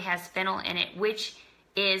actually has fennel in it, which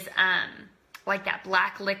is like that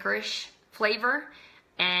black licorice flavor,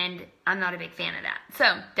 and I'm not a big fan of that.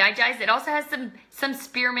 So DiGize, it also has some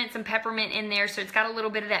spearmint, some peppermint in there, so it's got a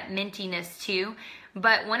little bit of that mintiness too.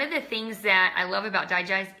 But one of the things that I love about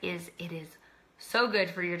DiGize is it is so good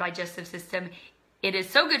for your digestive system. It is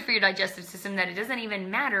so good for your digestive system that it doesn't even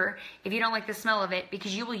matter if you don't like the smell of it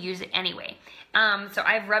because you will use it anyway. So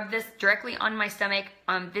I've rubbed this directly on my stomach.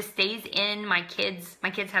 This stays in my kids. My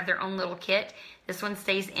kids have their own little kit. This one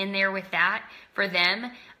stays in there with that for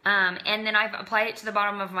them. And then I've applied it to the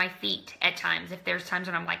bottom of my feet at times. If there's times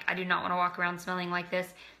when I'm like, I do not want to walk around smelling like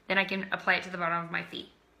this, then I can apply it to the bottom of my feet.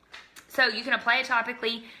 So you can apply it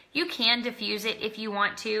topically. You can diffuse it if you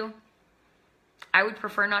want to. I would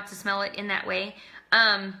prefer not to smell it in that way.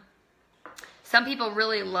 Some people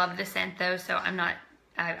really love the scent though, so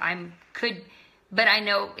but I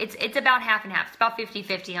know it's about half and half. It's about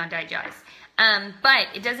 50-50 on DiGize. But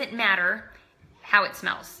it doesn't matter how it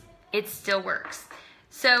smells. It still works.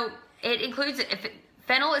 So it includes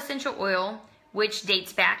fennel essential oil, which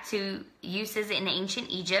dates back to uses in ancient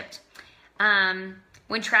Egypt.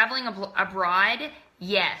 When traveling abroad,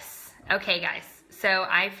 yes. Okay, guys. So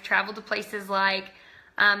I've traveled to places like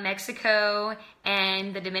Mexico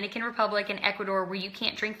and the Dominican Republic and Ecuador where you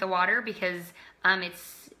can't drink the water because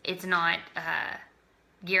it's not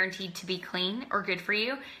guaranteed to be clean or good for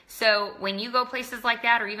you. So when you go places like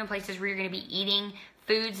that, or even places where you're going to be eating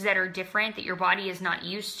foods that are different that your body is not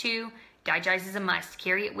used to, DiGize is a must.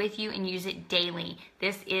 Carry it with you and use it daily.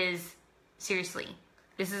 This is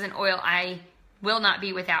an oil I will not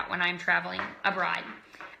be without when I'm traveling abroad.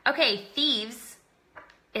 Okay, Thieves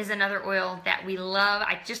is another oil that we love.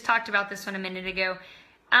 I just talked about this one a minute ago.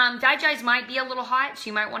 DiGize might be a little hot, so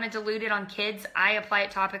you might want to dilute it on kids. I apply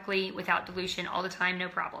it topically without dilution all the time, no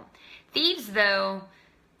problem. Thieves, though,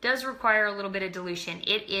 does require a little bit of dilution.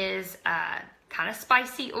 It is kind of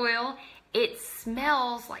spicy oil. It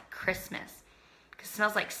smells like Christmas. because it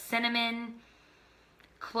smells like cinnamon,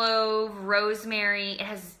 clove, rosemary.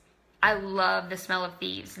 I love the smell of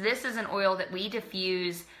Thieves. This is an oil that we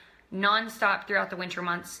diffuse nonstop throughout the winter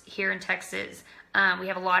months here in Texas. We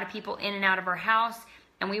have a lot of people in and out of our house,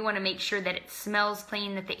 and we want to make sure that it smells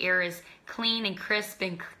clean, that the air is clean and crisp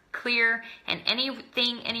and clear, and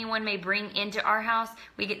anything anyone may bring into our house,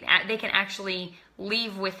 they can actually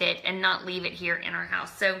leave with it and not leave it here in our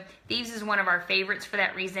house. So Thieves is one of our favorites for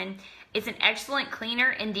that reason. It's an excellent cleaner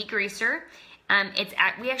and degreaser.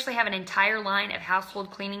 We actually have an entire line of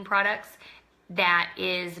household cleaning products that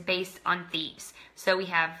is based on Thieves. So we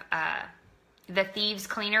have the Thieves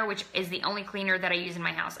cleaner, which is the only cleaner that I use in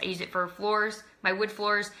my house. I use it for floors, my wood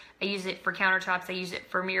floors. I use it for countertops. I use it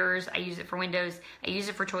for mirrors. I use it for windows. I use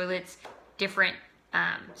it for toilets, different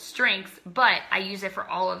strengths, but I use it for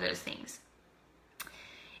all of those things.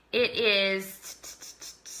 It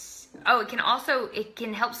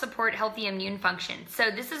can help support healthy immune function.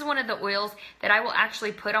 So this is one of the oils that I will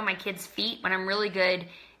actually put on my kids' feet when I'm really good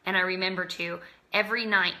and I remember to every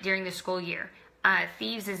night during the school year.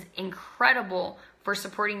 Thieves is incredible for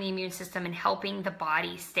supporting the immune system and helping the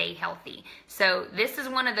body stay healthy. So this is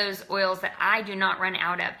one of those oils that I do not run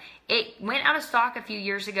out of. It went out of stock a few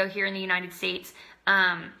years ago here in the United States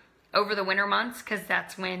over the winter months, because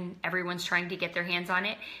that's when everyone's trying to get their hands on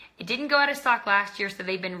it. It didn't go out of stock last year, so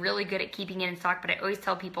they've been really good at keeping it in stock, but I always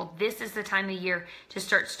tell people this is the time of year to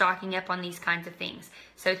start stocking up on these kinds of things.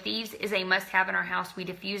 So Thieves is a must-have in our house. We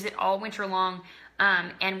diffuse it all winter long,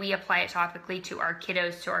 and we apply it topically to our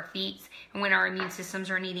kiddos, to our feet, and when our immune systems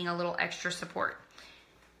are needing a little extra support.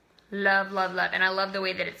 Love, love, love. And I love the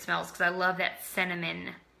way that it smells, because I love that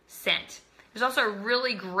cinnamon scent. There's also a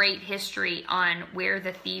really great history on where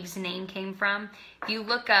the Thieves name came from. If you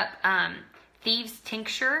look up Thieves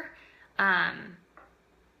tincture, then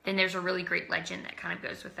there's a really great legend that kind of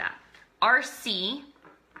goes with that. RC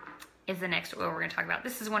is the next oil we're going to talk about.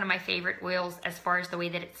 This is one of my favorite oils as far as the way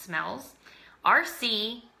that it smells.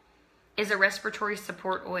 RC is a respiratory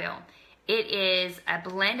support oil. It is a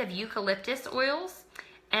blend of eucalyptus oils,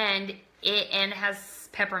 and it has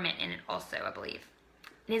peppermint in it also, I believe.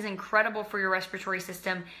 It is incredible for your respiratory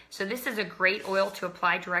system. So this is a great oil to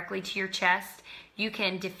apply directly to your chest. You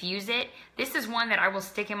can diffuse it. This is one that I will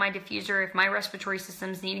stick in my diffuser if my respiratory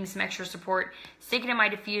system's needing some extra support. Stick it in my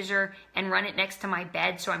diffuser and run it next to my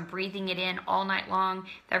bed so I'm breathing it in all night long.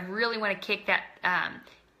 If I really want to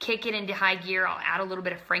kick it into high gear, I'll add a little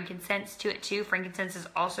bit of frankincense to it too. Frankincense is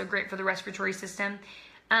also great for the respiratory system.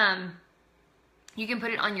 You can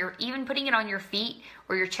put it on even putting it on your feet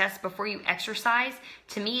or your chest before you exercise.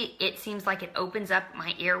 To me, it seems like it opens up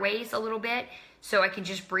my airways a little bit, so I can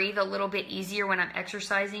just breathe a little bit easier when I'm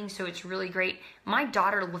exercising, so it's really great. My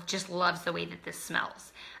daughter just loves the way that this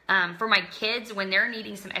smells. For my kids, when they're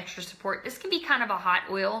needing some extra support, this can be kind of a hot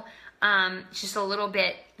oil. Just a little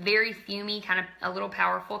bit, very fumey, kind of a little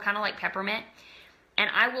powerful, kind of like peppermint. And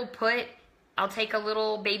I'll take a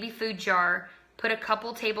little baby food jar, put a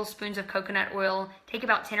couple tablespoons of coconut oil, take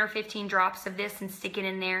about 10 or 15 drops of this and stick it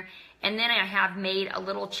in there. And then I have made a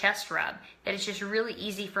little chest rub that is just really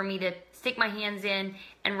easy for me to stick my hands in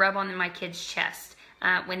and rub on my kids' chest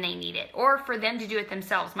when they need it. Or for them to do it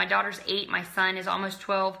themselves. My daughter's 8, my son is almost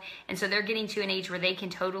 12, and so they're getting to an age where they can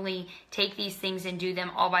totally take these things and do them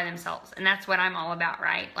all by themselves. And that's what I'm all about,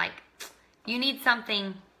 right? Like, you need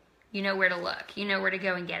something, you know where to look. You know where to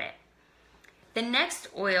go and get it. The next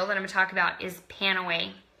oil that I'm going to talk about is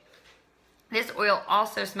Panaway. This oil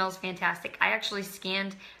also smells fantastic. I actually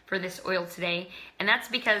scanned for this oil today, and that's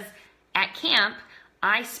because at camp,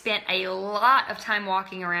 I spent a lot of time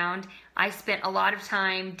walking around. I spent a lot of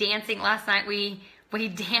time dancing. Last night we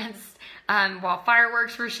danced while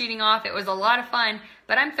fireworks were shooting off. It was a lot of fun,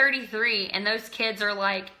 but I'm 33, and those kids are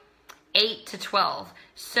like 8 to 12.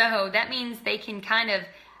 So that means they can kind of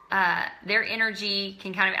their energy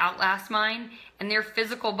can kind of outlast mine, and their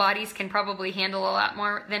physical bodies can probably handle a lot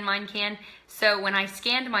more than mine can. So when I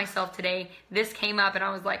scanned myself today, this came up, and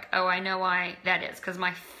I was like, oh, I know why that is, because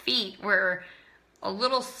my feet were a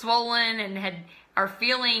little swollen and are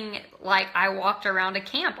feeling like I walked around a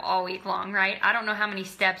camp all week long, right? I don't know how many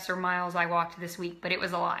steps or miles I walked this week, but it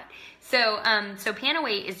was a lot. So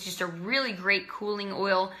Panaway is just a really great cooling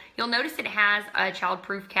oil. You'll notice it has a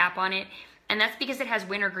childproof cap on it, and that's because it has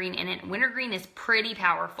wintergreen in it. Wintergreen is pretty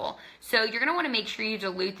powerful. So you're gonna wanna make sure you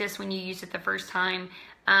dilute this when you use it the first time.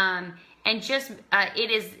 And just, I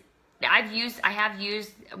have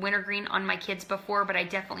used wintergreen on my kids before, but I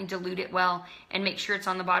definitely dilute it well and make sure it's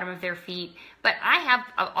on the bottom of their feet. But I have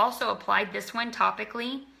also applied this one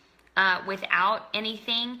topically without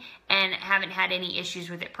anything and haven't had any issues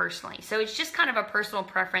with it personally. So it's just kind of a personal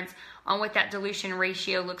preference on what that dilution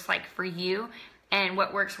ratio looks like for you and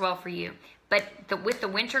what works well for you. But with the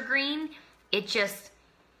wintergreen, it just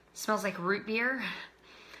smells like root beer.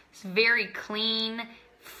 It's very clean,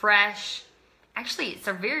 fresh. Actually, it's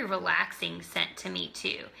a very relaxing scent to me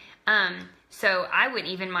too. So I wouldn't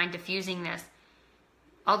even mind diffusing this,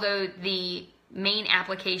 although the main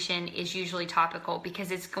application is usually topical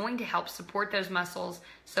because it's going to help support those muscles,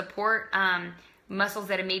 support muscles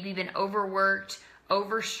that have maybe been overworked,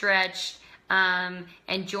 overstretched,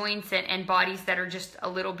 and joints and bodies that are just a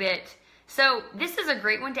little bit. So this is a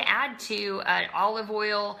great one to add to olive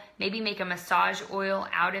oil, maybe make a massage oil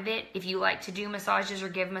out of it if you like to do massages or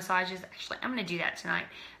give massages. Actually, I'm going to do that tonight.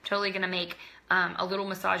 I'm totally going to make a little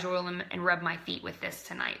massage oil and rub my feet with this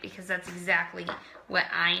tonight because that's exactly what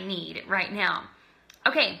I need right now.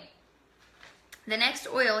 Okay, the next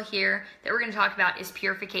oil here that we're going to talk about is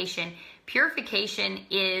Purification. Purification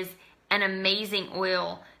is an amazing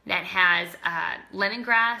oil that has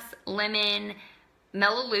lemongrass, lemon,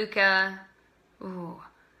 melaleuca. Ooh,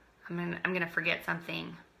 I'm gonna forget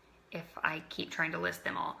something if I keep trying to list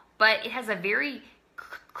them all. But it has a very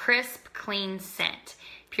crisp, clean scent.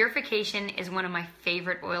 Purification is one of my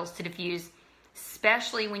favorite oils to diffuse,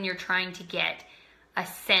 especially when you're trying to get a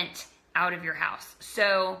scent out of your house.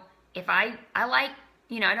 So if I like,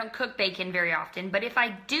 I don't cook bacon very often, but if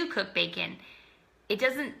I do cook bacon, it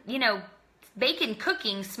doesn't, bacon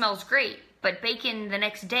cooking smells great, but bacon the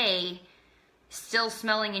next day still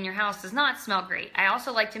smelling in your house does not smell great. I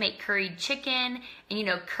also like to make curried chicken,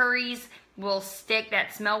 and curries will stick,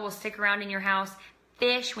 that smell will stick around in your house.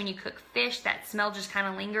 Fish, when you cook fish, that smell just kind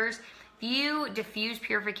of lingers. If you diffuse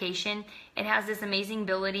Purification, it has this amazing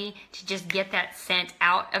ability to just get that scent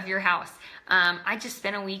out of your house. I just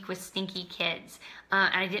spent a week with stinky kids,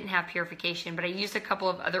 and I didn't have Purification, but I used a couple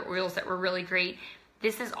of other oils that were really great.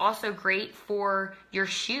 This is also great for your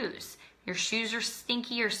shoes. Your shoes are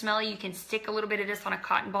stinky or smelly, you can stick a little bit of this on a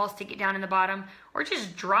cotton ball, stick it down in the bottom, or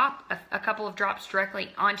just drop a couple of drops directly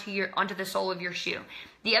onto the sole of your shoe.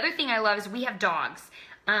 The other thing I love is we have dogs,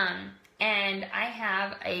 and I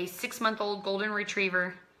have a 6-month-old golden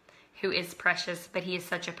retriever who is precious, but he is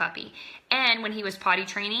such a puppy. And when he was potty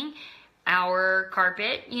training, our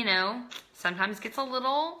carpet, sometimes gets a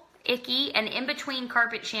little icky, and in between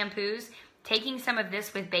carpet shampoos, taking some of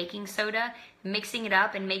this with baking soda, mixing it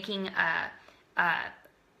up and making a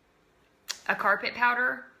carpet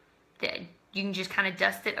powder that you can just kind of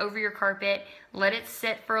dust it over your carpet, let it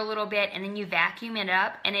sit for a little bit, and then you vacuum it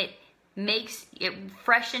up, and it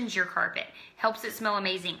freshens your carpet, helps it smell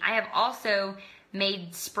amazing. I have also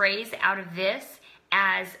made sprays out of this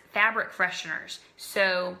as fabric fresheners.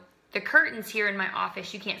 So the curtains here in my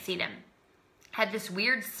office, you can't see them, had this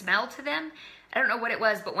weird smell to them. I don't know what it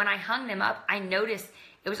was, but when I hung them up, I noticed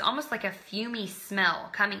it was almost like a fumey smell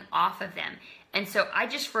coming off of them. And so I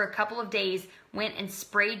just, for a couple of days, went and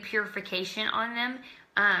sprayed Purification on them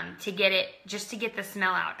to get the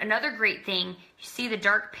smell out. Another great thing, you see the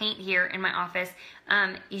dark paint here in my office,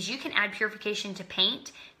 is you can add Purification to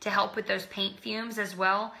paint to help with those paint fumes as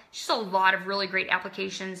well. Just a lot of really great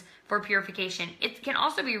applications for Purification. It can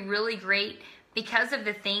also be really great because of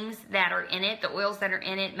the things that are in it, the oils that are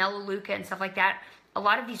in it, melaleuca and stuff like that. A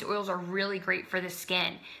lot of these oils are really great for the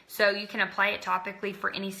skin. So you can apply it topically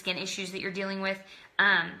for any skin issues that you're dealing with.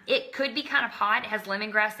 It could be kind of hot. It has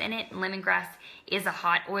lemongrass in it, and lemongrass is a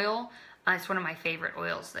hot oil. It's one of my favorite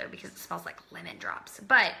oils though because it smells like lemon drops.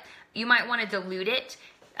 But you might want to dilute it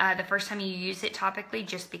the first time you use it topically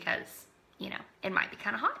just because, it might be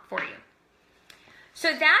kind of hot for you.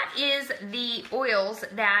 So that is the oils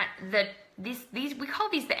that these we call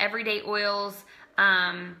these the everyday oils.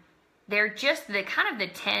 They're just the kind of the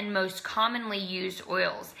 10 most commonly used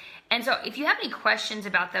oils. And so if you have any questions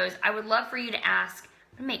about those, I would love for you to ask.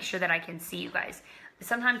 Make sure that I can see you guys.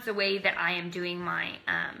 Sometimes the way that I am doing my,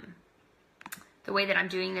 the way that I'm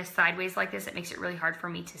doing this sideways like this, it makes it really hard for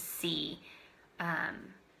me to see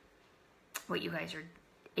what you guys are,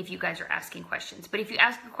 if you guys are asking questions. But if you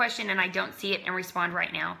ask a question and I don't see it and respond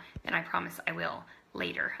right now, then I promise I will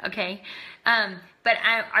later, okay? But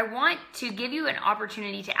I want to give you an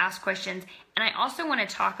opportunity to ask questions, and I also want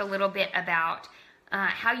to talk a little bit about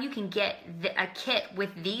how you can get a kit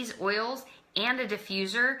with these oils and a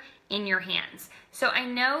diffuser in your hands. So I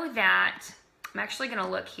know that, I'm actually going to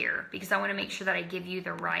look here because I want to make sure that I give you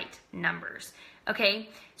the right numbers, okay?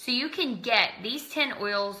 So you can get these 10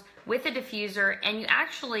 oils with a diffuser, and you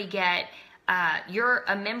actually get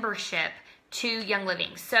a membership to Young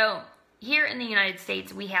Living. So here in the United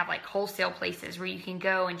States, we have like wholesale places where you can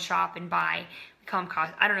go and shop and buy. We call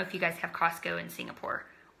them I don't know if you guys have Costco in Singapore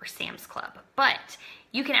or Sam's Club, but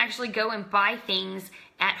you can actually go and buy things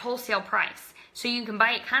at wholesale price. So you can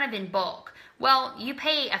buy it kind of in bulk. Well, you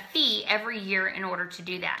pay a fee every year in order to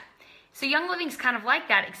do that. So Young Living's kind of like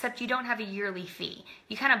that, except you don't have a yearly fee.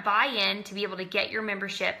 You kind of buy in to be able to get your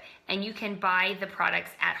membership, and you can buy the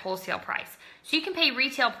products at wholesale price. So you can pay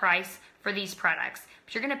retail price for these products,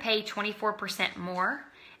 but you're going to pay 24% more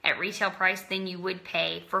at retail price than you would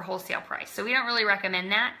pay for wholesale price. So we don't really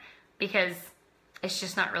recommend that because it's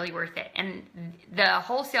just not really worth it. And the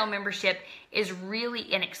wholesale membership is really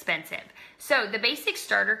inexpensive. So the basic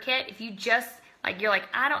starter kit, if you just, you're like,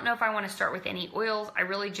 I don't know if I want to start with any oils. I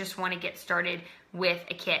really just want to get started with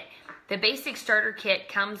a kit. The basic starter kit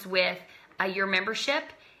comes with your membership.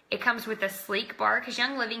 It comes with a sleek bar because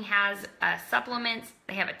Young Living has supplements.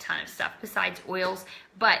 They have a ton of stuff besides oils,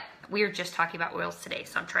 but we are just talking about oils today,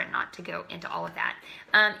 so I'm trying not to go into all of that.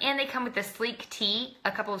 And they come with a sleek tea,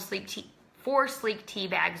 a couple of sleek tea, 4 sleek tea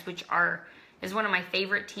bags, which is one of my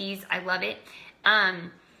favorite teas. I love it.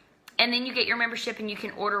 And then you get your membership and you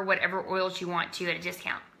can order whatever oils you want to at a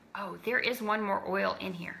discount. Oh, there is one more oil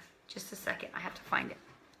in here. Just a second, I have to find it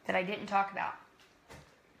that I didn't talk about.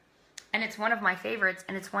 And it's one of my favorites,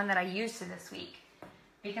 and it's one that I used this week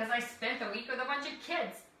because I spent the week with a bunch of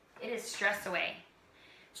kids. It is Stress Away.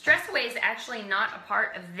 Stress Away is actually not a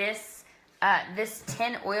part of this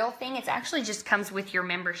 10 oil thing. It actually just comes with your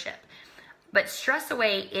membership. But Stress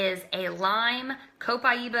Away is a lime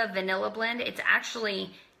Copaiba vanilla blend. It's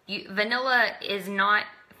actually, vanilla is not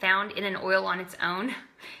found in an oil on its own,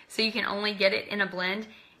 so you can only get it in a blend,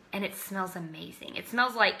 and it smells amazing. It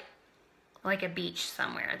smells like a beach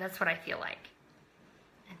somewhere. That's what I feel like.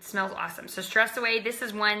 It smells awesome. So Stress Away, this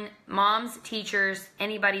is one moms, teachers,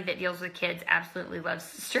 anybody that deals with kids absolutely loves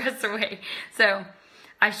Stress Away. So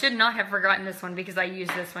I should not have forgotten this one because I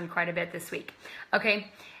used this one quite a bit this week.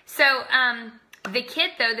 Okay, so the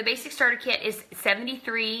kit though, the basic starter kit is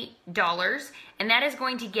 $73, and that is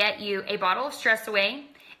going to get you a bottle of Stress Away.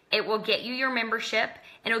 It will get you your membership,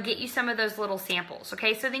 and it'll get you some of those little samples,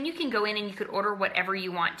 okay? So then you can go in and you could order whatever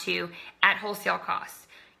you want to at wholesale cost.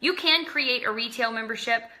 You can create a retail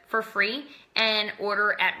membership for free and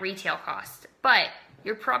order at retail cost, but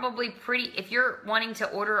you're probably if you're wanting to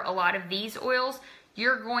order a lot of these oils,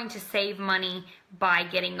 you're going to save money by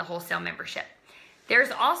getting the wholesale membership.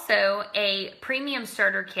 There's also a premium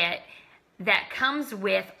starter kit that comes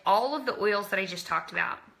with all of the oils that I just talked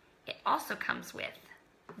about. It also comes with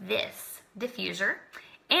this diffuser,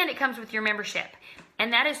 and it comes with your membership,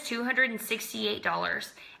 and that is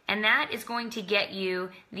 $268, and that is going to get you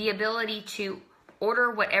the ability to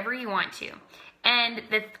order whatever you want to. And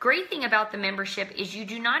the great thing about the membership is you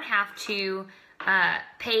do not have to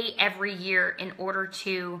pay every year in order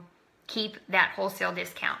to keep that wholesale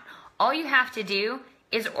discount. All you have to do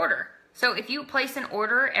is order. So if you place an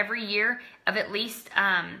order every year of at least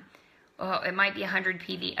it might be 100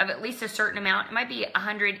 PV, of at least a certain amount. It might be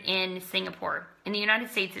 100 in Singapore. In the United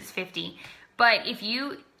States, it's 50. But if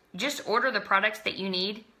you just order the products that you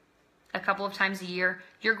need a couple of times a year,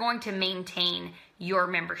 you're going to maintain your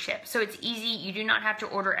membership. So it's easy. You do not have to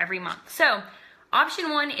order every month. So option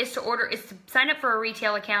 1 is to sign up for a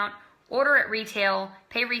retail account, order at retail,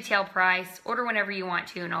 pay retail price, order whenever you want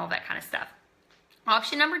to, and all that kind of stuff.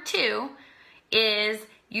 Option number 2 is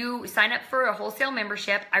you sign up for a wholesale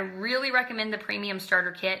membership. I really recommend the premium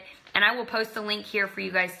starter kit, and I will post a link here for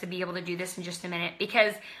you guys to be able to do this in just a minute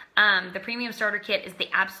because the premium starter kit is the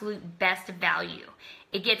absolute best value.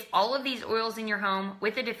 It gets all of these oils in your home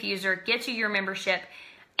with a diffuser, gets you your membership,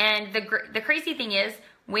 and the crazy thing is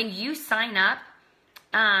when you sign up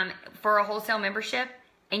for a wholesale membership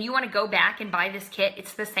and you want to go back and buy this kit,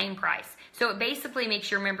 it's the same price. So it basically makes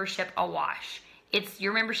your membership a wash.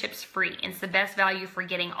 Your membership's free. It's the best value for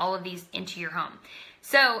getting all of these into your home.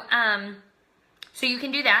 So, so you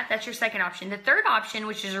can do that. That's your second option. The third option,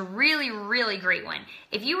 which is a really, really great one.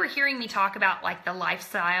 If you were hearing me talk about like the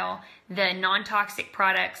lifestyle, the non-toxic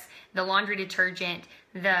products, the laundry detergent,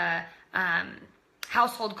 the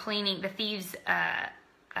household cleaning, the thieves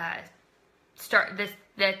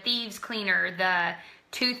the thieves cleaner, the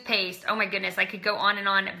toothpaste. Oh my goodness, I could go on and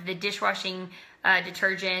on. The dishwashing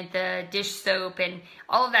detergent, the dish soap, and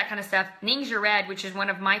all of that kind of stuff. Ningxia Red, which is one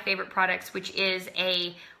of my favorite products, which is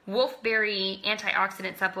a wolfberry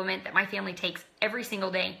antioxidant supplement that my family takes every single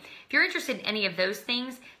day. If you're interested in any of those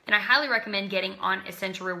things, then I highly recommend getting on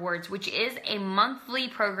Essential Rewards, which is a monthly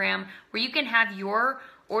program where you can have your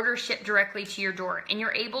order shipped directly to your door, and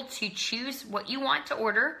you're able to choose what you want to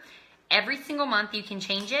order. Every single month you can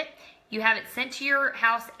change it. you have it sent to your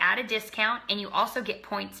house at a discount, and you also get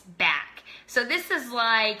points back. So this is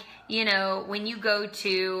like, you know, when you go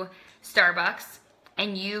to Starbucks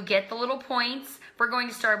and you get the little points for going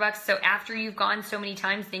to Starbucks. So after you've gone so many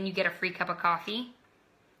times, then you get a free cup of coffee.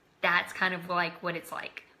 That's kind of like what it's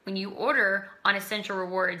like. When you order on Essential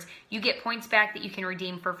Rewards, you get points back that you can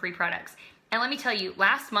redeem for free products. And let me tell you,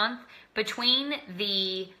 last month, between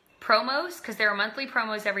the promos, because there are monthly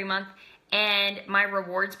promos every month, and my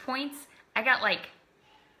rewards points, I got like,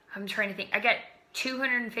 I'm trying to think, I got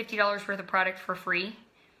 $250 worth of product for free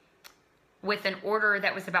with an order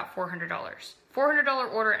that was about $400.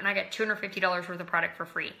 $400 order, and I got $250 worth of product for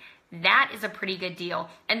free. That is a pretty good deal.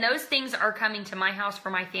 And those things are coming to my house for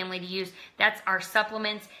my family to use. That's our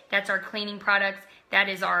supplements, that's our cleaning products, that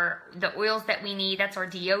is the oils that we need, that's our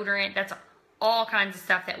deodorant, that's all kinds of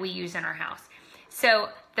stuff that we use in our house. So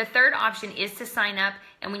the third option is to sign up,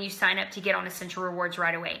 and when you sign up, to get on Essential Rewards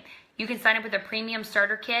right away. You can sign up with a premium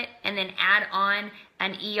starter kit and then add on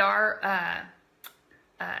an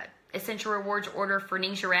Essential Rewards order for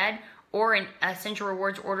Ningxia Red, or an Essential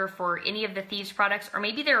Rewards order for any of the Thieves products, or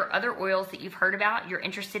maybe there are other oils that you've heard about, you're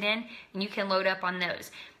interested in, and you can load up on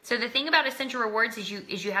those. So the thing about Essential Rewards is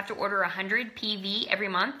you have to order 100 PV every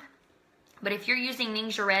month. But if you're using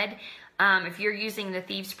Ningxia Red, if you're using the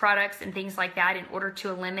Thieves products and things like that in order to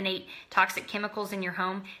eliminate toxic chemicals in your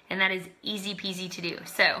home, and that is easy peasy to do.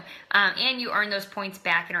 So, and you earn those points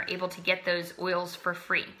back and are able to get those oils for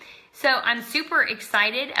free. So I'm super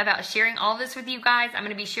excited about sharing all this with you guys. I'm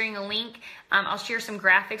going to be sharing a link. I'll share some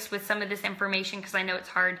graphics with some of this information because I know it's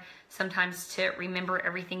hard sometimes to remember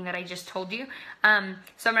everything that I just told you. So I'm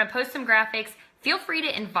going to post some graphics. Feel free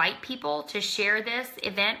to invite people to share this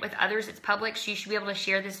event with others. It's public, so you should be able to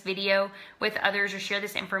share this video with others or share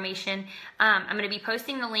this information. I'm going to be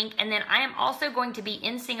posting the link, and then I am also going to be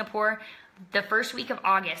in Singapore the first week of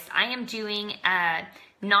August. I am doing a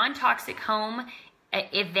non-toxic home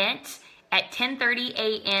event at 10:30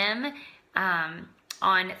 a.m.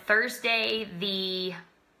 On Thursday the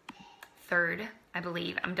 3rd, I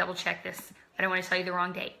believe. I'm double check this. I don't want to tell you the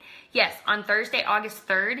wrong date. Yes, on Thursday, August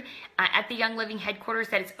 3rd, at the Young Living headquarters,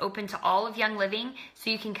 that is open to all of Young Living,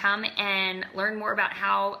 so you can come and learn more about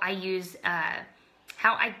how I use,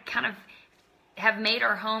 how I kind of have made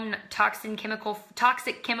our home toxic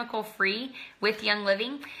chemical free with Young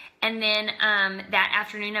Living. And then that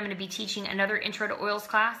afternoon, I'm going to be teaching another Intro to Oils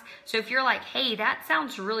class. So if you're like, hey, that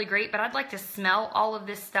sounds really great, but I'd like to smell all of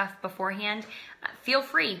this stuff beforehand, feel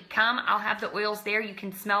free. Come. I'll have the oils there. You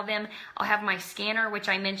can smell them. I'll have my scanner, which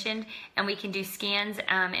I mentioned, and we can do scans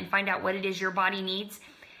and find out what it is your body needs.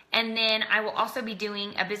 And then I will also be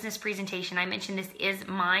doing a business presentation. I mentioned this is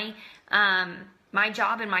my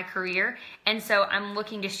job and my career, and so I'm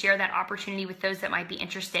looking to share that opportunity with those that might be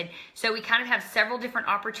interested. So we kind of have several different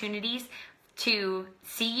opportunities to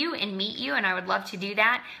see you and meet you, and I would love to do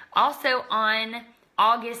that. Also on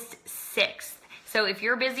August 6th. So if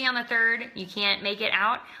you're busy on the 3rd, you can't make it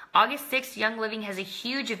out, August 6th, Young Living has a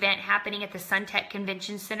huge event happening at the Suntec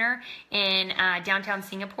Convention Center in downtown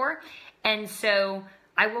Singapore, and so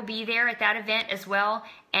I will be there at that event as well,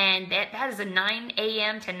 and that is a 9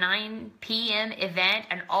 a.m. to 9 p.m. event,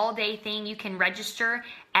 an all-day thing. You can register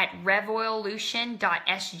at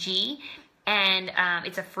revolution.sg, and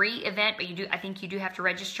it's a free event, but I think you do have to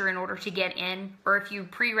register in order to get in, or if you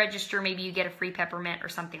pre-register, maybe you get a free peppermint or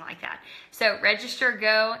something like that. So register,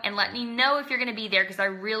 go, and let me know if you're going to be there, because I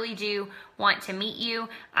really do want to meet you.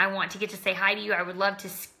 I want to get to say hi to you. I would love to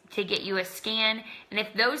get you a scan, and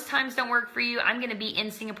if those times don't work for you, I'm going to be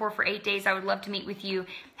in Singapore for 8 days. I would love to meet with you,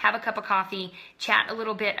 have a cup of coffee, chat a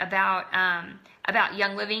little bit about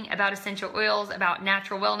Young Living, about essential oils, about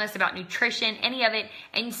natural wellness, about nutrition, any of it,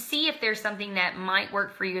 and see if there's something that might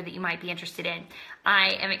work for you or that you might be interested in.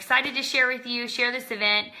 I am excited to share with you, share this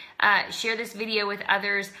event, share this video with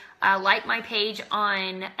others. Like my page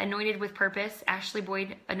on Anointed with Purpose, Ashley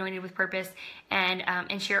Boyd Anointed with Purpose,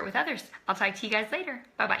 and share it with others. I'll talk to you guys later.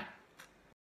 Bye-bye.